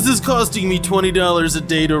 look, this is costing me $20 a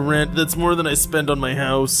day to rent. That's more than I spend on my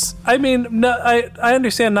house. I mean, no, I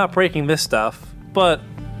understand not breaking this stuff, but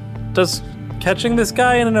does catching this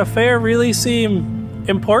guy in an affair really seem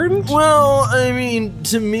important? Well, I mean,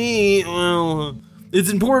 to me, well, it's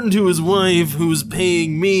important to his wife, who's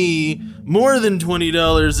paying me more than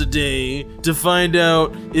 $20 a day, to find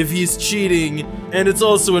out if he's cheating, and it's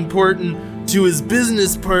also important to his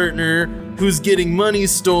business partner, who's getting money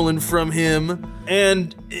stolen from him,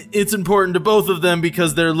 and it's important to both of them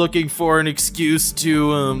because they're looking for an excuse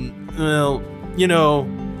to,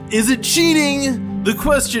 is it cheating? The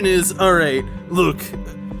question is, alright, look,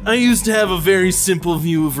 I used to have a very simple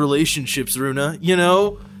view of relationships, Runa,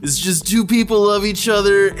 It's just two people love each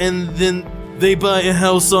other and then they buy a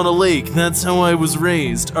house on a lake. That's how I was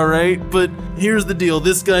raised, alright? But here's the deal,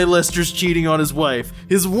 this guy Lester's cheating on his wife.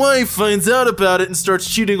 His wife finds out about it and starts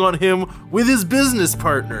cheating on him with his business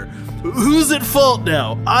partner. Who's at fault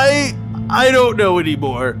now? I don't know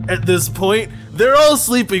anymore at this point. They're all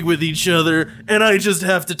sleeping with each other and I just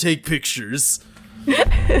have to take pictures.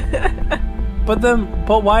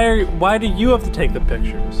 But why do you have to take the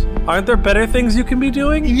pictures? Aren't there better things you can be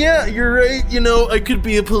doing? Yeah, you're right. I could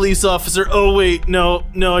be a police officer. Oh wait, no,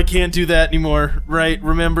 I can't do that anymore. Right,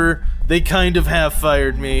 remember? They kind of have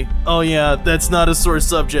fired me. Oh yeah, that's not a sore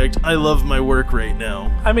subject. I love my work right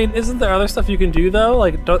now. I mean, isn't there other stuff you can do though?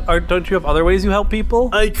 Like, don't you have other ways you help people?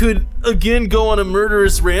 I could, again, go on a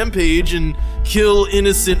murderous rampage and kill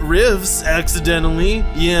innocent riffs accidentally.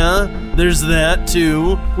 Yeah, there's that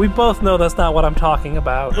too. We both know that's not what I'm talking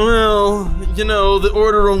about. Well, the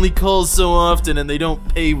order only calls so often and they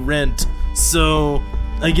don't pay rent. So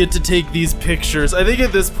I get to take these pictures. I think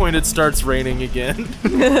at this point it starts raining again.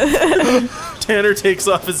 Tanner takes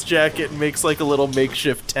off his jacket and makes like a little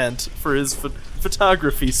makeshift tent for his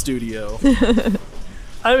photography studio.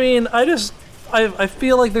 I mean, I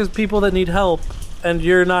feel like there's people that need help and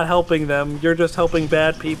you're not helping them. You're just helping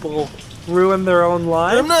bad people ruin their own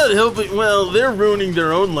lives. I'm not helping. Well, they're ruining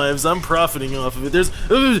their own lives. I'm profiting off of it. There's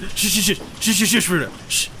shh, Runa.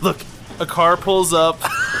 Shh, look. A car pulls up.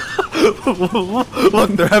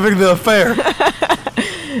 Look, they're having the affair.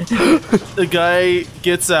 The guy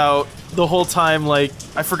gets out. The whole time, like,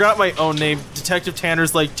 I forgot my own name. Detective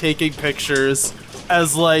Tanner's, like, taking pictures.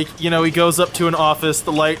 As, like, he goes up to an office.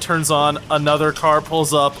 The light turns on. Another car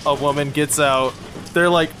pulls up. A woman gets out. They're,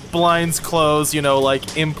 like, blinds closed,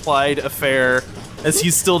 like, implied affair. As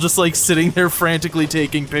he's still just, like, sitting there frantically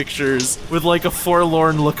taking pictures. With, like, a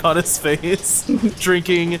forlorn look on his face.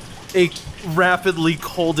 Drinking a rapidly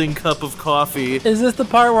colding cup of coffee. Is this the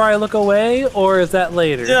part where I look away, or is that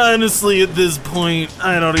later? Yeah, honestly, at this point,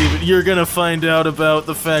 you're gonna find out about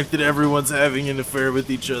the fact that everyone's having an affair with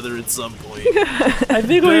each other at some point. I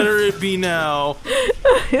think better it be now.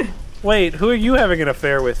 Wait, who are you having an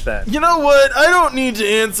affair with then? You know what? I don't need to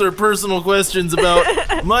answer personal questions about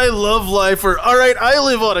my love life alright, I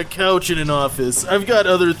live on a couch in an office. I've got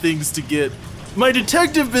other things to get. My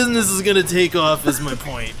detective business is gonna take off is my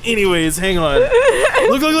point. Anyways, hang on.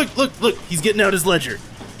 Look, he's getting out his ledger.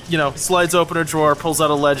 Slides open a drawer, pulls out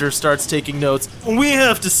a ledger, starts taking notes. We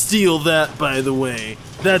have to steal that, by the way.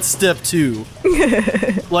 That's step 2.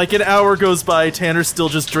 Like an hour goes by, Tanner's still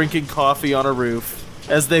just drinking coffee on a roof.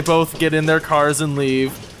 As they both get in their cars and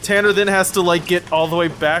leave. Tanner then has to, like, get all the way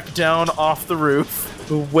back down off the roof.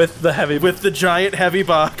 With the giant heavy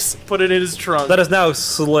box, put it in his trunk. That is now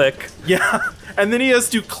slick. Yeah. And then he has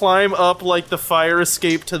to climb up like the fire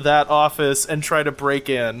escape to that office and try to break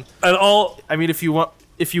in. I mean, if you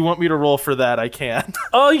want me to roll for that, I can.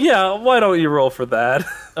 Oh yeah, why don't you roll for that?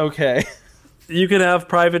 Okay. You can have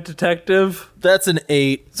private detective. That's an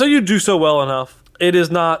 8. So you do so well enough. It is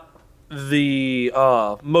not the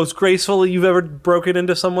most gracefully you've ever broken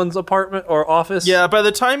into someone's apartment or office. Yeah, by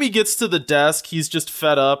the time he gets to the desk, he's just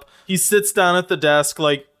fed up. He sits down at the desk,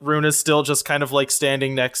 like, Runa's still just kind of, like,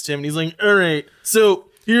 standing next to him, and he's like, alright, so,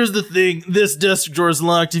 here's the thing, this desk drawer's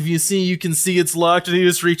locked. If you can see it's locked, and he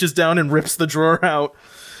just reaches down and rips the drawer out.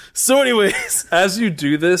 So anyways. As you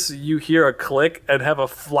do this, you hear a click and have a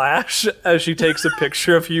flash as she takes a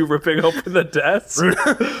picture of you ripping open the desk.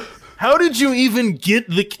 How did you even get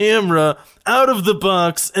the camera out of the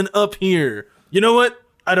box and up here? You know what?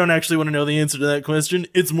 I don't actually want to know the answer to that question.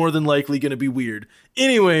 It's more than likely going to be weird.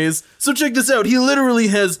 Anyways, so check this out. He literally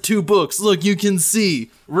has 2 books. Look, you can see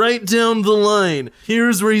right down the line.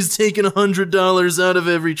 Here's where he's taking $100 out of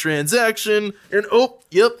every transaction. And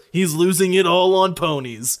he's losing it all on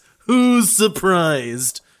ponies. Who's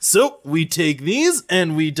surprised? So we take these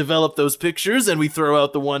and we develop those pictures and we throw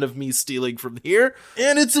out the one of me stealing from here.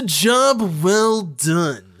 And it's a job well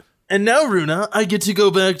done. And now, Runa, I get to go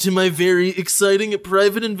back to my very exciting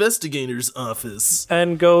private investigator's office.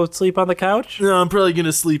 And go sleep on the couch? No, I'm probably going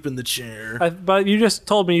to sleep in the chair. But you just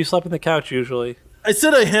told me you slept in the couch usually. I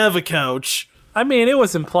said I have a couch. I mean, it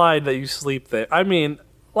was implied that you sleep there. I mean,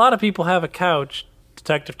 a lot of people have a couch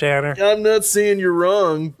Detective Tanner? I'm not saying you're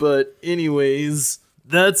wrong, but anyways,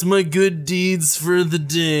 that's my good deeds for the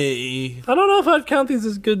day. I don't know if I'd count these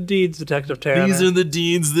as good deeds, Detective Tanner. These are the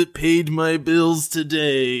deeds that paid my bills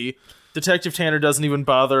today. Detective Tanner doesn't even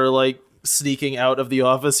bother, like, sneaking out of the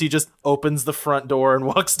office. He just opens the front door and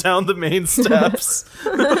walks down the main steps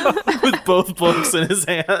with both books in his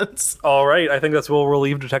hands. All right, I think that's where we'll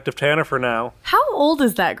leave Detective Tanner for now. How old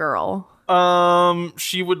is that girl?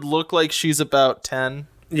 She would look like she's about 10.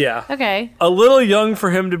 Yeah. Okay. A little young for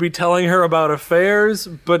him to be telling her about affairs,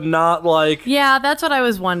 but not like... Yeah, that's what I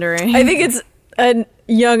was wondering. I think it's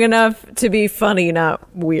young enough to be funny,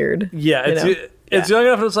 not weird. Yeah, you know? it's young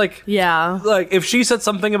enough. It's like, Yeah. like if she said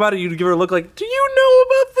something about it, you'd give her a look like, do you know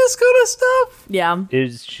about this kind of stuff? Yeah.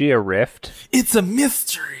 Is she a rift? It's a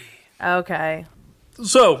mystery. Okay.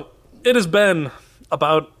 So, it has been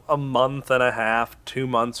about a month and a half, 2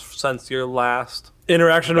 months since your last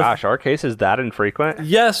interaction. Gosh, our case is that infrequent?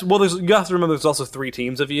 Yes, well, you have to remember there's also 3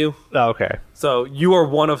 teams of you. Oh, okay. So, you are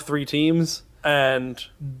one of 3 teams, and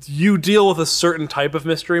you deal with a certain type of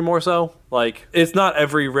mystery more so. Like, it's not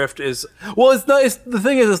every rift is... Well, the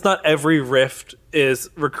thing is, it's not every rift is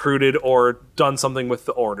recruited or done something with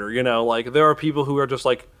the order, you know? Like, there are people who are just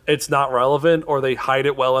like, it's not relevant, or they hide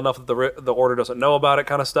it well enough that the order doesn't know about it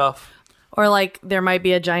kind of stuff. Or like there might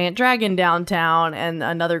be a giant dragon downtown and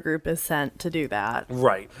another group is sent to do that.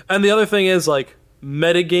 Right. And the other thing is like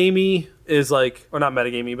metagamey is like, or not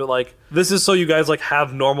metagamey, but like this is so you guys like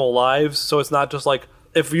have normal lives. So it's not just like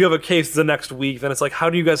if you have a case the next week, then it's like, how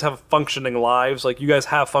do you guys have functioning lives? Like you guys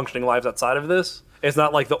have functioning lives outside of this. It's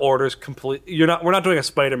not like the order's complete. We're not doing a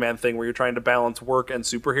Spider-Man thing where you're trying to balance work and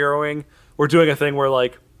superheroing. We're doing a thing where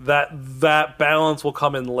like that balance will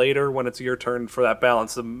come in later when it's your turn for that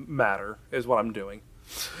balance to matter is what I'm doing.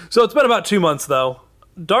 So it's been about 2 months though.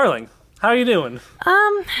 Darling, how are you doing?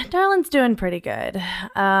 Darlin's doing pretty good.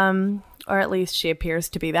 Or at least she appears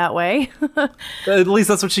to be that way. At least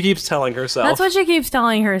that's what she keeps telling herself. That's what she keeps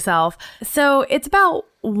telling herself. So it's about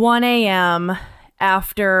 1 a.m.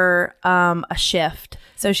 after a shift.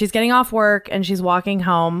 So she's getting off work and she's walking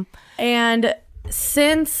home. And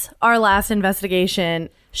since our last investigation,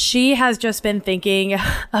 she has just been thinking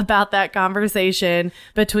about that conversation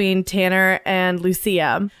between Tanner and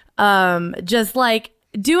Lucia. Just like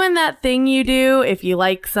doing that thing you do if you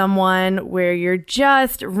like someone where you're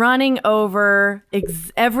just running over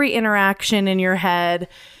every interaction in your head.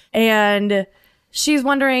 And she's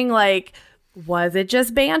wondering, like, was it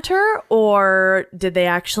just banter or did they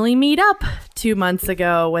actually meet up 2 months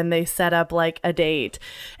ago when they set up like a date?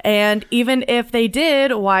 And even if they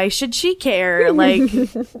did, why should she care? Like,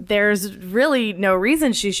 there's really no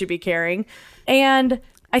reason she should be caring. And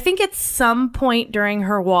I think at some point during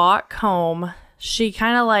her walk home, she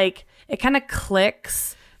kind of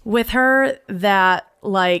clicks with her that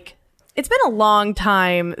like, it's been a long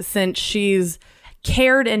time since she's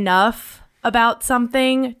cared enough about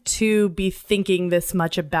something to be thinking this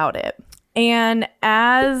much about it. And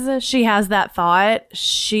as she has that thought,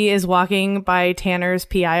 she is walking by Tanner's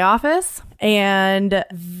PI office. And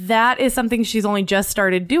that is something she's only just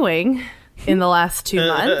started doing in the last 2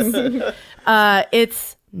 months.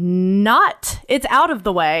 It's out of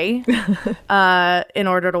the way in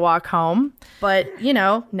order to walk home. But, you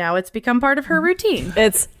know, now it's become part of her routine.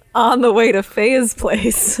 It's on the way to Faye's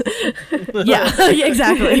place. Yeah,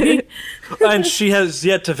 exactly. And she has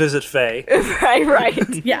yet to visit Faye.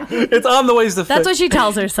 Right. Yeah. It's on the ways to Faye. That's what she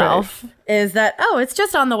tells herself, is that, oh, it's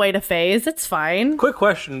just on the way to Faye's. It's fine. Quick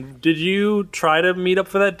question. Did you try to meet up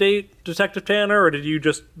for that date, Detective Tanner, or did you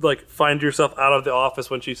just, like, find yourself out of the office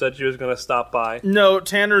when she said she was going to stop by? No,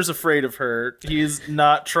 Tanner's afraid of her. He's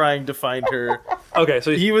not trying to find her. Okay,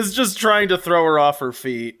 so He was just trying to throw her off her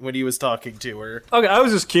feet when he was talking to her. okay, I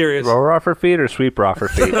was just curious. Roll her off her feet or sweep her off her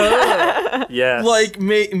feet? Yes. Like,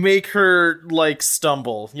 make her, like,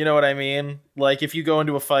 stumble. You know what I mean? Like, if you go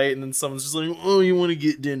into a fight and then someone's just like, oh, you want to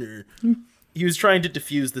get dinner. He was trying to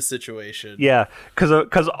diffuse the situation. Yeah,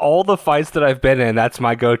 because all the fights that I've been in, that's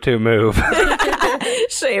my go-to move.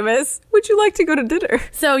 Seamus, would you like to go to dinner?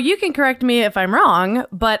 So you can correct me if I'm wrong,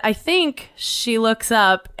 but I think she looks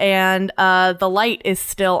up and the light is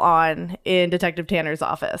still on in Detective Tanner's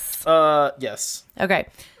office. Yes. Okay.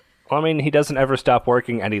 Well, I mean, he doesn't ever stop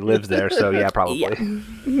working and he lives there, so yeah, probably.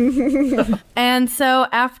 And so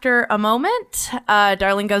after a moment,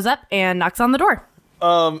 Darling goes up and knocks on the door.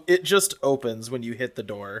 It just opens when you hit the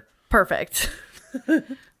door. Perfect.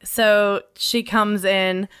 So she comes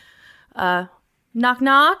in, knock,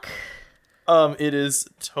 knock. It is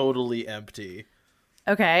totally empty.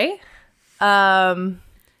 Okay.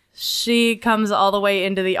 She comes all the way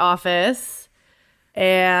into the office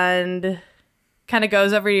and kind of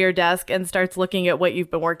goes over to your desk and starts looking at what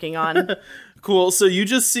you've been working on. Cool. So you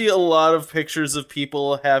just see a lot of pictures of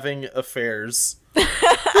people having affairs.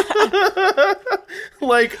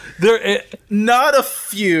 Like, not a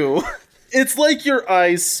few. It's like your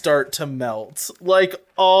eyes start to melt. Like,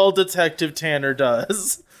 all Detective Tanner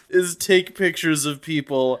does is take pictures of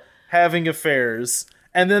people having affairs.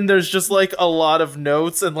 And then there's just, like, a lot of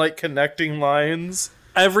notes and, like, connecting lines.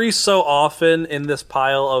 Every so often in this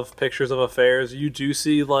pile of pictures of affairs, you do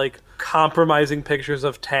see, like, compromising pictures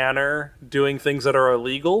of Tanner doing things that are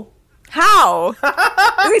illegal. How?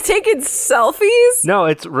 Are we taking selfies? No,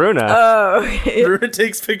 it's Runa. Oh. Runa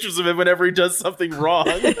takes pictures of him whenever he does something wrong.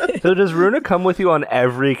 So does Runa come with you on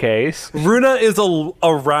every case? Runa is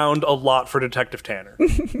around a lot for Detective Tanner.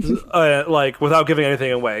 Like, without giving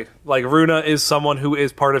anything away. Like, Runa is someone who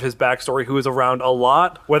is part of his backstory who is around a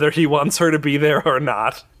lot, whether he wants her to be there or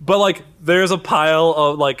not. But, like, there's a pile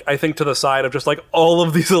of, like, I think to the side of just, like, all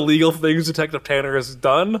of these illegal things Detective Tanner has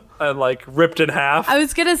done and, like, ripped in half. I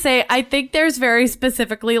was going to say, I think there's very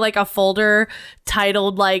specifically, like, a folder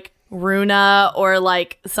titled, like, Runa or,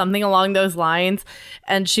 like, something along those lines.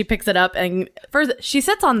 And she picks it up and first she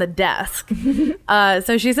sits on the desk.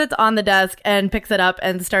 So she sits on the desk and picks it up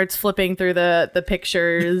and starts flipping through the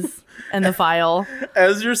pictures and the file.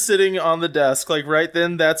 As you're sitting on the desk, like right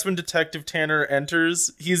then, that's when Detective Tanner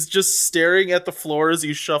enters. He's just staring at the floor as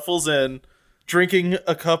he shuffles in, drinking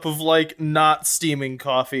a cup of, like, not steaming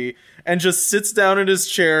coffee, and just sits down in his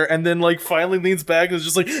chair and then, like, finally leans back and is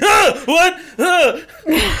just like, ah! What? Ah!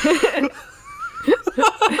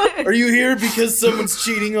 Are you here because someone's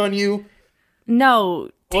cheating on you? No,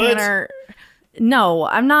 What? Tanner. No,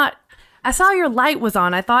 I'm not. I saw your light was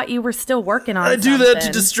on. I thought you were still working on I do that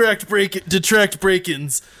to something. detract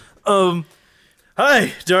break-ins.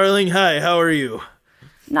 Hi, darling. Hi, how are you?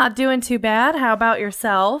 Not doing too bad. How about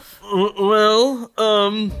yourself? Well,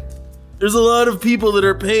 there's a lot of people that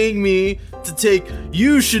are paying me to take.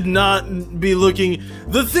 You should not be looking.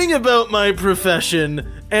 The thing about my profession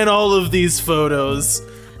and all of these photos,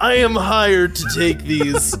 I am hired to take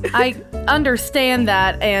these. I understand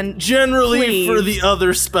that, and Generally please, for the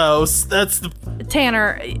other spouse. That's the.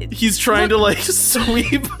 Tanner. He's trying to, like,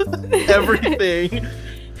 sweep everything.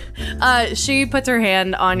 She puts her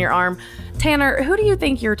hand on your arm. Tanner, who do you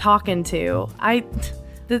think you're talking to?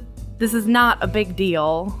 This is not a big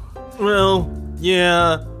deal. Well,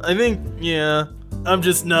 yeah, I think, yeah, I'm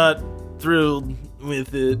just not thrilled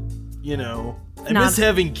with it, you know. I miss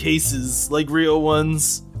having cases, like real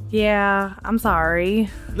ones. Yeah, I'm sorry.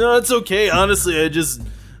 No, it's okay, honestly, I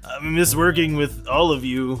miss working with all of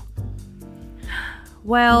you.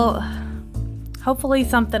 Well, hopefully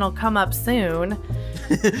something will come up soon.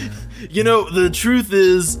 You know, the truth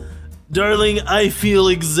is, darling, I feel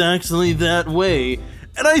exactly that way.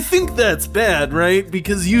 And I think that's bad, right?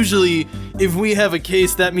 Because usually, if we have a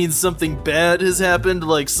case, that means something bad has happened,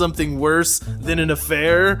 like something worse than an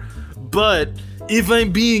affair. But if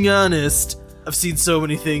I'm being honest, I've seen so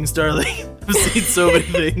many things, darling. I've seen so many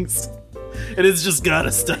things. And it's just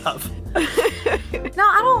gotta stop. No,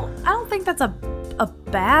 I don't think that's a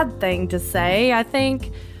bad thing to say.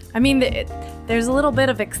 I mean, there's a little bit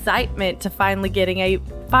of excitement to finally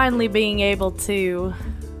being able to,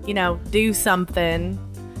 you know, do something.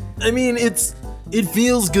 I mean, it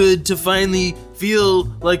feels good to finally feel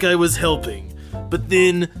like I was helping. But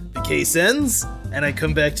then the case ends, and I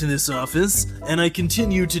come back to this office, and I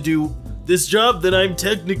continue to do this job that I'm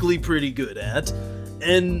technically pretty good at,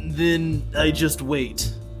 and then I just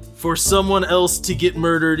wait for someone else to get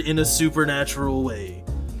murdered in a supernatural way.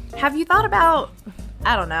 Have you thought about,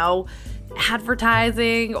 I don't know,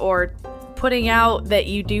 advertising or putting out that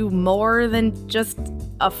you do more than just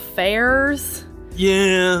affairs?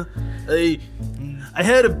 Yeah, I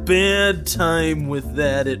had a bad time with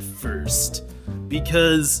that at first.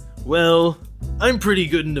 Because, well, I'm pretty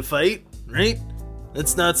good in a fight, right?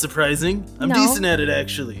 That's not surprising. I'm No. decent at it,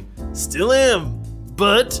 actually. Still am.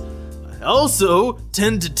 But I also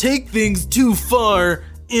tend to take things too far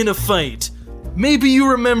in a fight. Maybe you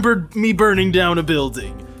remembered me burning down a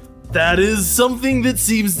building. That is something that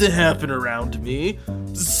seems to happen around me.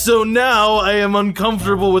 So now I am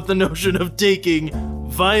uncomfortable with the notion of taking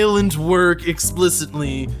violent work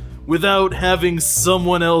explicitly without having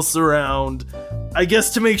someone else around. I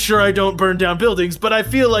guess to make sure I don't burn down buildings, but I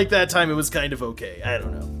feel like that time it was kind of okay. I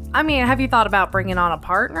don't know. I mean, have you thought about bringing on a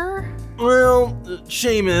partner? Well,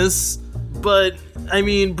 Seamus, but I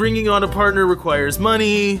mean, bringing on a partner requires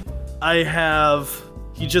money.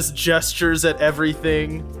 He just gestures at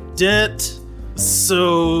everything. Debt.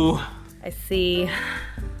 So I see.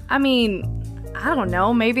 I mean, I don't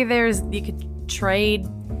know. Maybe you could trade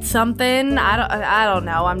something. I don't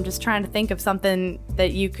know. I'm just trying to think of something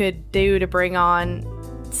that you could do to bring on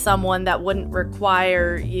someone that wouldn't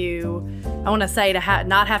require you. I want to say to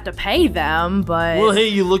not have to pay them, but Well, hey,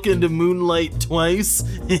 you look into Moonlight twice?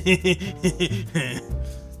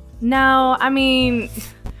 no. I mean,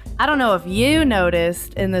 I don't know if you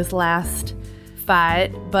noticed in this last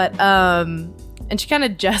fight, but and she kind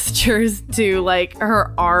of gestures to like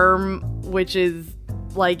her arm, which is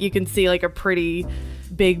like you can see like a pretty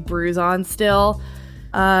big bruise on still.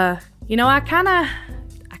 You know, I kind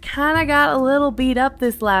of got a little beat up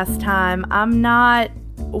this last time. I'm not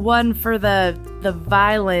one for the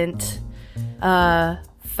violent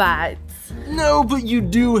fights. No, but you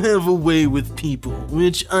do have a way with people,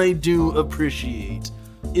 which I do appreciate.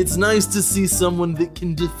 It's nice to see someone that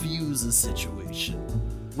can diffuse a situation,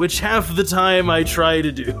 which half the time I try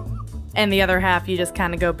to do. And the other half, you just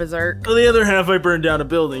kind of go berserk. The other half, I burn down a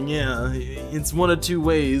building, yeah. It's one of two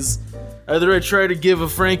ways. Either I try to give a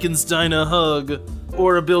Frankenstein a hug,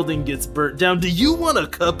 or a building gets burnt down. Do you want a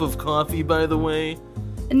cup of coffee, by the way?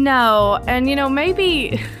 No, and you know,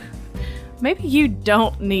 maybe you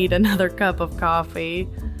don't need another cup of coffee.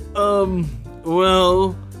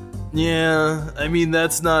 Well, yeah, I mean,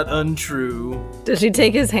 that's not untrue. Does she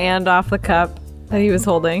take his hand off the cup that he was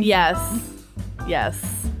holding? Yes.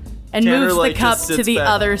 And Tanner, moves like, the cup just to sits the back.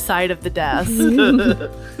 other side of the desk.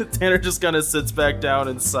 Tanner just kind of sits back down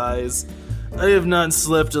and sighs. I have not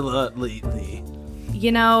slept a lot lately.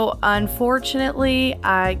 You know, unfortunately,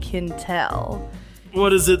 I can tell.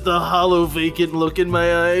 What is it, the hollow, vacant look in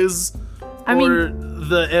my eyes? I or mean-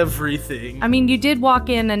 the everything? I mean, you did walk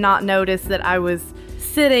in and not notice that I was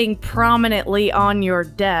sitting prominently on your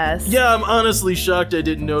desk. Yeah, I'm honestly shocked I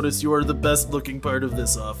didn't notice you are the best looking part of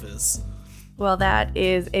this office. Well, that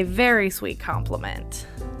is a very sweet compliment.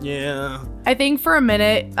 Yeah. I think for a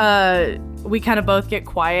minute, we kind of both get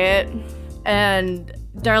quiet, and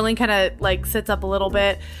Darling kind of like sits up a little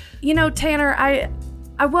bit. You know, Tanner, I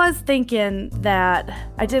was thinking that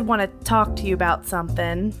I did want to talk to you about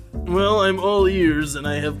something. Well, I'm all ears and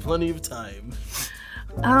I have plenty of time.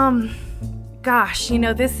 Gosh, you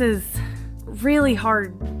know, this is really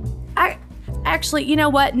hard. Actually, you know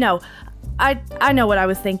what? No, I know what I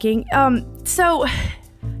was thinking. So,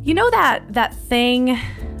 you know that thing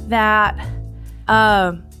that,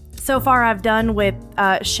 so far I've done with,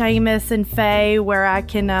 Seamus and Faye, where I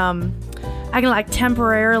can like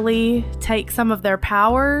temporarily take some of their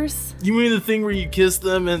powers? You mean the thing where you kiss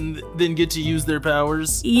them and then get to use their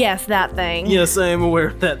powers? Yes, that thing. Yes, I am aware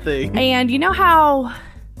of that thing. And you know how...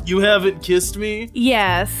 You haven't kissed me?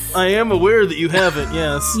 Yes. I am aware that you haven't,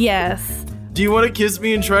 yes. Yes. Do you want to kiss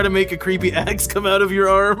me and try to make a creepy axe come out of your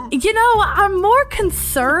arm? You know, I'm more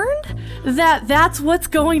concerned that that's what's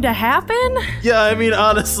going to happen. Yeah, I mean,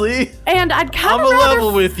 honestly, And I'd kind I'm of a rather...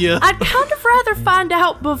 level with you. I'd kind of rather find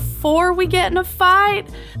out before we get in a fight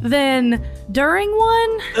than during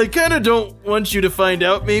one. I kind of don't want you to find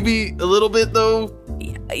out, maybe a little bit, though.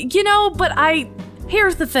 You know, but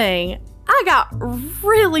here's the thing. I got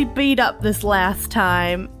really beat up this last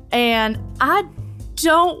time, and I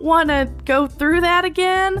don't want to go through that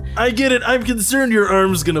again. I get it. I'm concerned your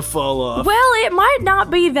arm's gonna fall off. Well, it might not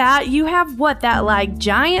be that. You have that like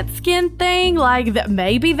giant skin thing? Like that?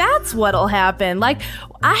 Maybe that's what'll happen. Like,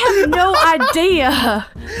 I have no idea.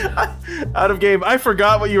 Out of game. I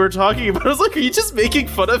forgot what you were talking about. I was like, are you just making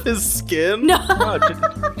fun of his skin? No,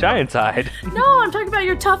 Oh, giant side. no, I'm talking about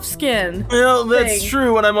your tough skin. Well, that's thing.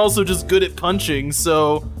 true, and I'm also just good at punching,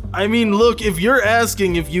 so... I mean, look, if you're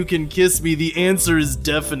asking if you can kiss me, the answer is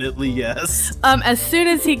definitely yes. As soon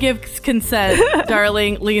as he gives consent,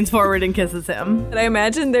 Darling leans forward and kisses him. And I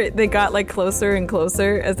imagine they got like closer and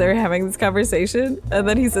closer as they were having this conversation, and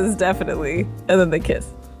then he says definitely, and then they kiss.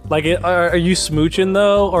 Like, are you smooching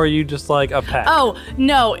though, or are you just like a peck? Oh,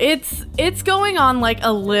 no, it's going on like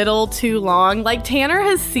a little too long. Like, Tanner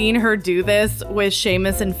has seen her do this with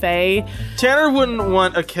Seamus and Faye. Tanner wouldn't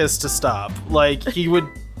want a kiss to stop. Like, he would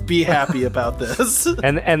be happy about this.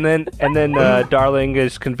 And then Darling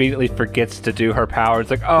just conveniently forgets to do her power. It's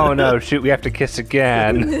like, oh no, shoot, we have to kiss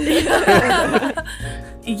again.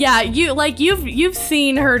 Yeah, you've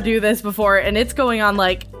seen her do this before, and it's going on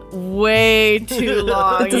like way too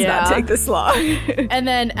long. It does not take this long. And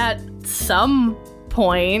then at some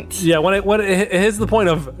point, Yeah, when it hits the point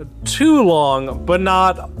of too long, but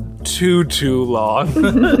not too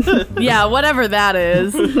long. yeah, whatever that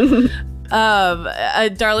is.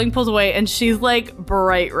 Darling pulls away, and she's like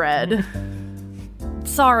bright red.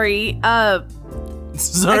 Sorry.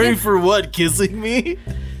 Sorry for what? Kissing me?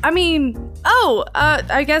 I mean,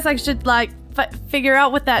 I guess I should like figure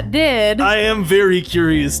out what that did. I am very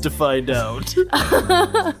curious to find out.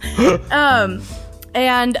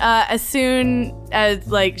 And as soon as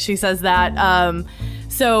like she says that,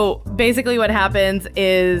 so basically what happens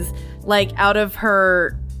is like out of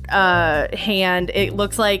her hand, it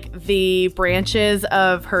looks like the branches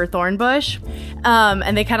of her thorn bush,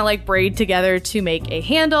 and they kind of like braid together to make a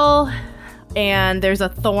handle. And there's a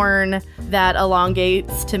thorn that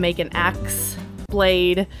elongates to make an axe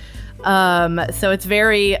blade. So it's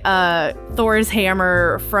very Thor's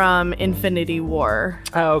hammer from Infinity War.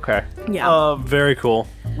 Oh, okay. Yeah. Very cool.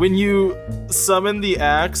 When you summon the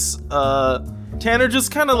axe, Tanner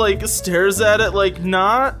just kind of like stares at it, like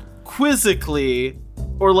not quizzically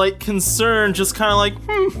or like concerned, just kind of like,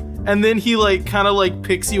 And then he like kind of like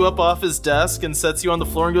picks you up off his desk and sets you on the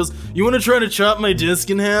floor and goes, "You want to try to chop my desk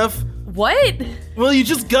in half?" What? Well, you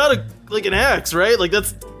just got like an axe, right? Like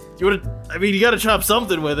that's, you gotta chop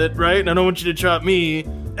something with it, right? And I don't want you to chop me.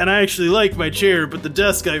 And I actually like my chair, but the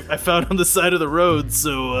desk I found on the side of the road,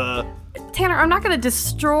 so, Tanner, I'm not gonna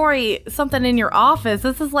destroy something in your office.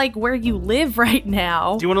 This is like where you live right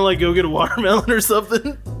now. do you want to like go get a watermelon or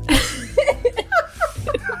something?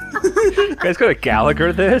 You guys go to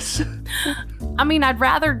Gallagher this? I mean, I'd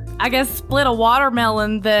rather, I guess, split a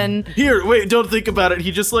watermelon than... Here, wait, don't think about it.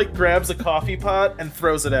 He just like grabs a coffee pot and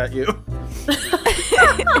throws it at you.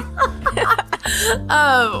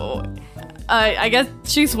 I guess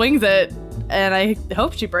she swings it, and I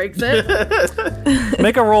hope she breaks it.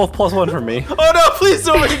 Make a roll of +1 for me. Oh no, please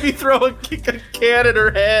don't make me throw a can at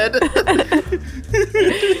her head.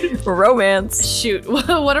 Romance. Shoot,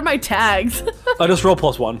 what are my tags? I just roll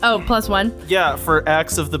 +1. Oh, +1. Yeah, for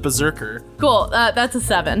Axe of the Berserker. Cool, that's a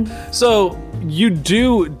 7. So you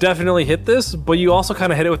do definitely hit this, but you also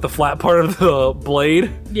kind of hit it with the flat part of the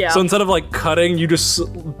blade. Yeah. So instead of like cutting, you just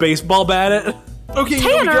baseball bat it. Okay, yeah,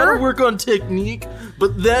 we Tanner! gotta work on technique,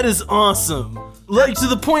 but that is awesome. Like, to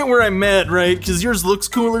the point where I'm mad, right? Because yours looks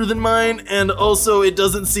cooler than mine, and also it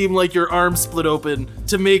doesn't seem like your arm split open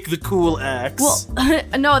to make the cool axe. Well,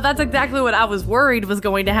 no, that's exactly what I was worried was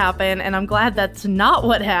going to happen, and I'm glad that's not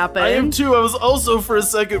what happened. I am too. I was also for a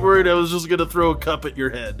second worried I was just gonna throw a cup at your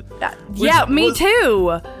head. Yeah, me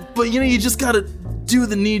too. But, you just gotta do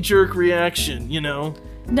the knee-jerk reaction, No,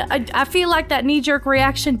 I feel like that knee-jerk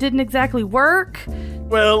reaction didn't exactly work.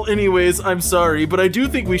 Well, anyways, I'm sorry, but I do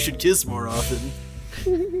think we should kiss more often.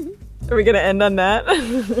 Are we gonna end on that?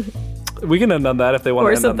 We can end on that if they want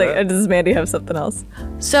Or to end something? on that. Does Mandy have something else?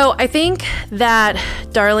 So I think that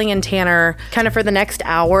Darling and Tanner, kind of for the next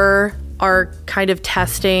hour, are kind of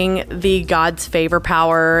testing the god's favor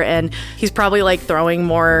power, and he's probably like throwing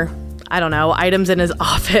more, I don't know, items in his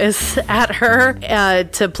office at her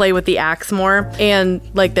to play with the axe more. And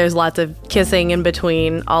like there's lots of kissing in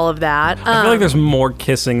between all of that. I feel like there's more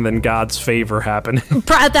kissing than God's favor happening.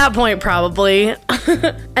 At that point, probably.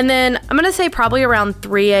 And then I'm going to say probably around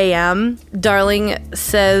 3 a.m., Darling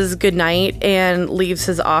says goodnight and leaves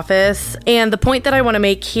his office. And the point that I want to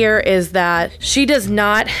make here is that she does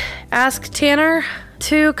not ask Tanner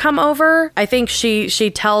to come over. I think she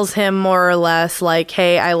tells him more or less like,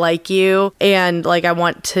 hey, I like you and like I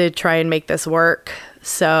want to try and make this work.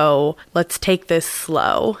 So let's take this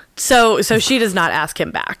slow. So she does not ask him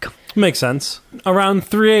back. Makes sense. Around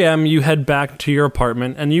 3 a.m. you head back to your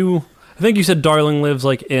apartment, and I think you said Darling lives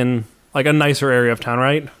like in like a nicer area of town,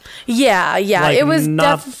 right? Yeah. Like, It was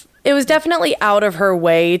it was definitely out of her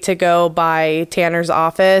way to go by Tanner's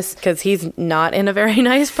office because he's not in a very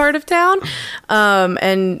nice part of town.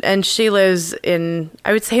 And she lives in,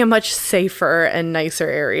 I would say, a much safer and nicer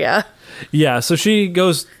area. Yeah, so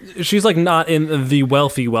she's like not in the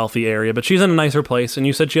wealthy area, but she's in a nicer place, and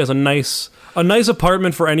you said she has a nice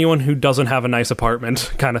apartment for anyone who doesn't have a nice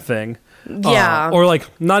apartment kind of thing. Yeah. Or like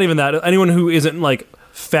not even that. Anyone who isn't like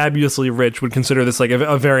fabulously rich would consider this like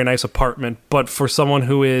a very nice apartment, but for someone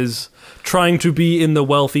who is trying to be in the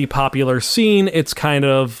wealthy popular scene, it's kind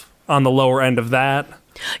of on the lower end of that.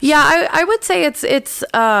 Yeah, I would say it's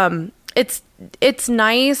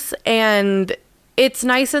nice, and it's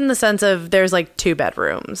nice in the sense of there's like 2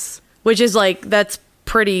 bedrooms, which is like that's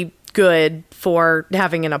pretty good for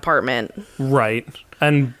having an apartment. Right.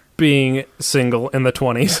 And being single in the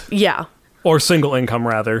 20s. Yeah. Or single income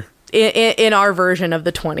rather. In our version of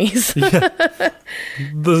the 20s.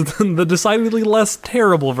 The decidedly less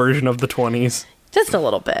terrible version of the 20s. Just a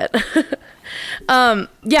little bit.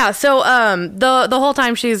 Yeah, so the whole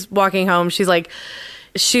time she's walking home, she's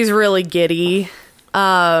really giddy.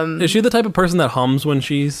 Is she the type of person that hums when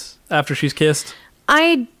after she's kissed?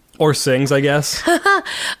 Or sings, I guess.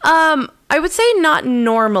 I would say not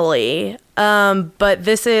normally. But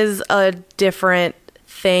this is a different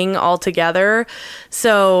thing altogether.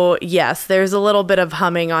 So yes, there's a little bit of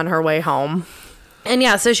humming on her way home. And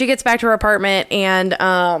yeah, so she gets back to her apartment and,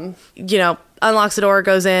 unlocks the door,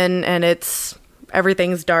 goes in, and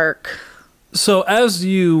everything's dark. So as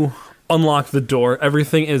you unlock the door,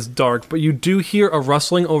 everything is dark, but you do hear a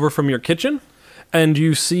rustling over from your kitchen, and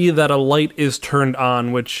you see that a light is turned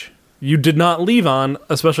on, which you did not leave on,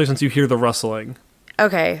 especially since you hear the rustling.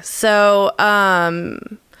 Okay, so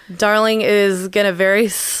Darling is gonna very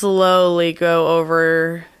slowly go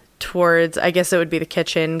over towards, I guess it would be the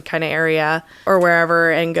kitchen kind of area or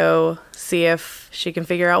wherever, and go see if she can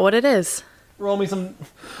figure out what it is. Roll me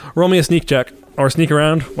a sneak check, or sneak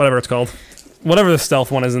around, whatever it's called. Whatever the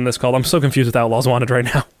stealth one is in this called. I'm so confused with Outlaws Wanted right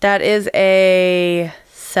now. That is a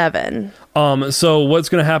 7. So what's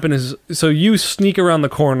going to happen is, so you sneak around the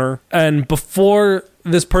corner, and before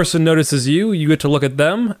this person notices you, you get to look at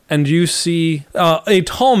them, and you see a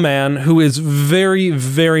tall man who is very,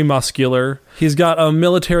 very muscular. He's got a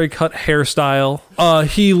military cut hairstyle.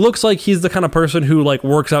 He looks like he's the kind of person who like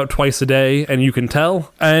works out twice a day, and you can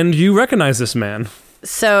tell. And you recognize this man.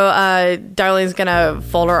 So Darling's gonna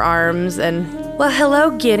fold her arms and, well,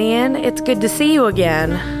 hello, Gideon. It's good to see you again.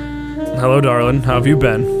 Hello, darling. How have you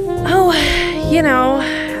been? Oh,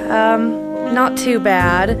 not too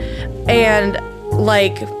bad. And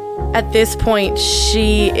like, at this point,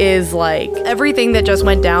 she is like, everything that just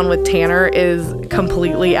went down with Tanner is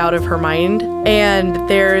completely out of her mind. And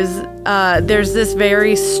there's this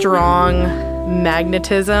very strong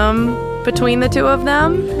magnetism between the two of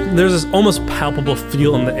them. There's this almost palpable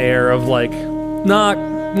feel in the air of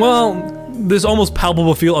this almost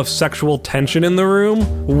palpable feel of sexual tension in the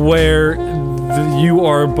room, where you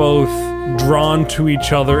are both drawn to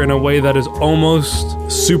each other in a way that is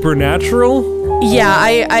almost supernatural. Yeah,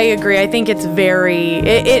 I agree. I think it's very,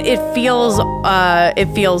 it feels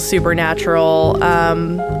supernatural.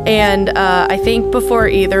 And I think before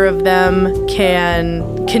either of them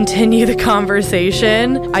can continue the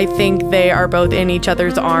conversation, I think they are both in each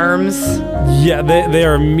other's arms. Yeah, they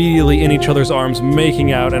are immediately in each other's arms,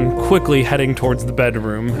 making out and quickly heading towards the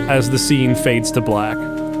bedroom as the scene fades to black.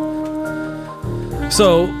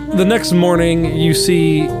 So, the next morning, you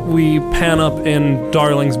see we pan up in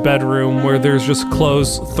Darling's bedroom where there's just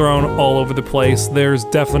clothes thrown all over the place. There's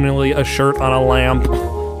definitely a shirt on a lamp,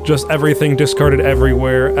 just everything discarded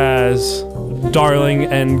everywhere as Darling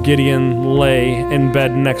and Gideon lay in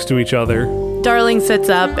bed next to each other. Darling sits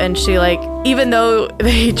up and she even though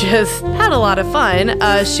they just had a lot of fun,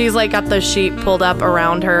 she's got the sheet pulled up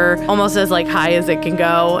around her, almost as high as it can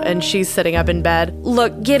go, and she's sitting up in bed.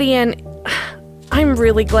 Look, Gideon, I'm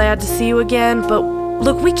really glad to see you again, but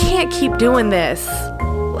look, we can't keep doing this.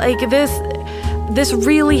 This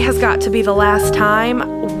really has got to be the last time.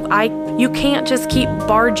 You can't just keep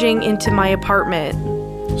barging into my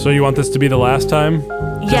apartment. So you want this to be the last time?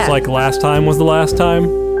 Yes. Just like last time was the last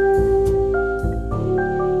time?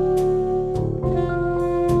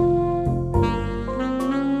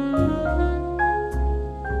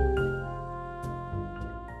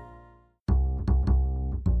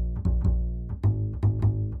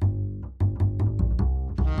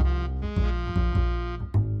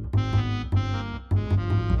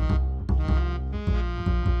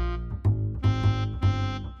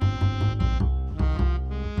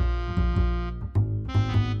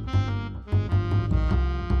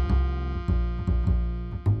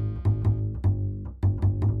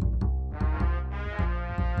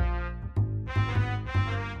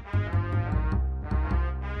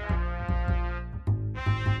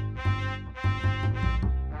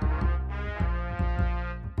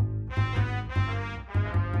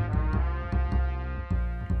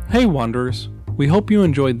 Hey Wanderers, we hope you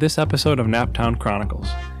enjoyed this episode of Naptown Chronicles.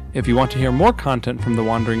 If you want to hear more content from the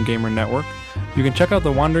Wandering Gamer Network, you can check out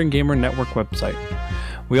the Wandering Gamer Network website.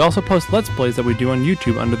 We also post Let's Plays that we do on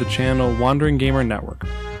YouTube under the channel Wandering Gamer Network.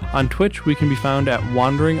 On Twitch, we can be found at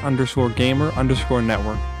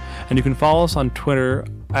wandering_gamer_network, and you can follow us on Twitter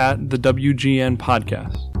at the WGN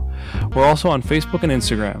Podcast. We're also on Facebook and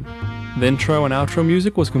Instagram. The intro and outro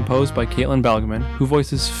music was composed by Caitlin Belgman, who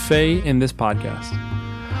voices Faye in this podcast.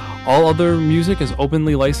 All other music is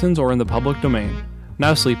openly licensed or in the public domain.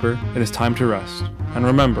 Now, sleeper, it is time to rest. And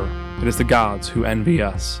remember, it is the gods who envy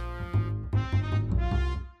us.